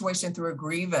a situation through a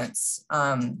grievance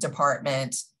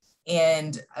department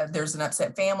and there's an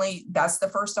upset family. That's the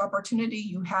first opportunity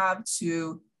you have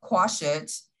to quash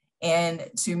it and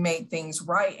to make things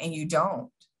right. And you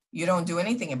don't do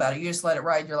anything about it. You just let it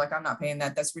ride. You're like, I'm not paying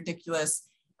that. That's ridiculous.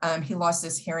 He lost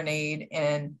his hearing aid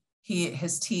and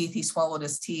he swallowed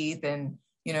his teeth and,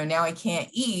 you know, now he can't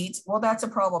eat. Well, that's a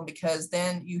problem because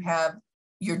then you have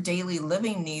your daily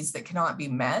living needs that cannot be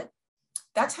met.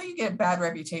 That's how you get a bad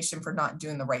reputation for not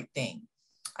doing the right thing.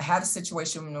 I had a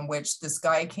situation in which this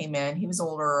guy came in, he was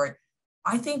older.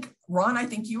 I think, Ron,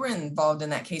 you were involved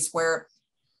in that case where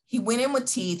he went in with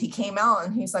teeth. He came out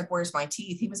and he's like, where's my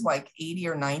teeth? He was like 80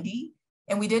 or 90.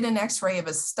 And we did an x-ray of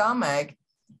his stomach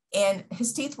and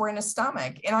his teeth were in his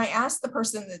stomach. And I asked the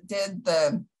person that did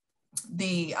the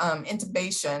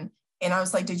intubation, and I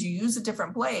was like, did you use a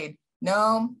different blade?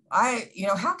 No,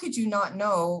 how could you not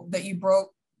know that you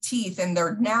broke teeth and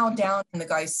they're now down in the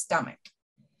guy's stomach?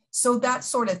 So that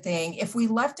sort of thing, if we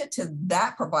left it to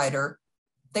that provider,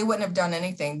 they wouldn't have done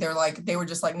anything. They were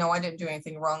just like, no, I didn't do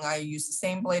anything wrong. I used the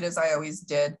same blade as I always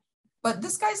did. But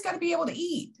this guy's got to be able to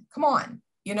eat. Come on,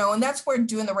 you know, and that's where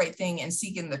doing the right thing and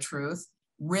seeking the truth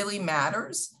really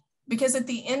matters, because at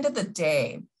the end of the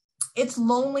day, it's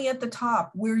lonely at the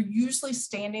top. We're usually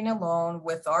standing alone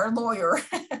with our lawyer,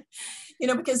 you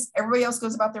know, because everybody else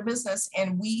goes about their business,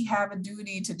 and we have a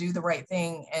duty to do the right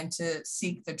thing and to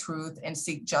seek the truth and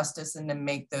seek justice and to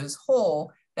make those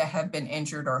whole that have been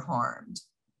injured or harmed.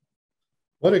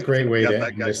 What a great way to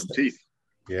end this.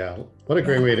 Yeah, what a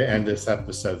great way to end this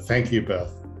episode. Thank you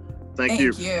both. Thank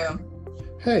you.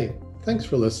 Hey, thanks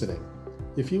for listening.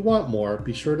 If you want more,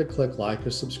 be sure to click like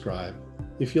or subscribe.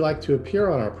 If you'd like to appear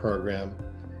on our program,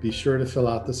 be sure to fill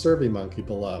out the SurveyMonkey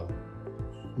below.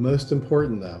 Most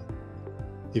important though,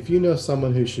 if you know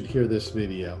someone who should hear this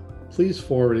video, please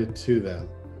forward it to them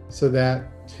so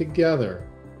that together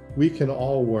we can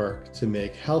all work to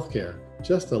make healthcare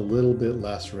just a little bit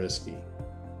less risky.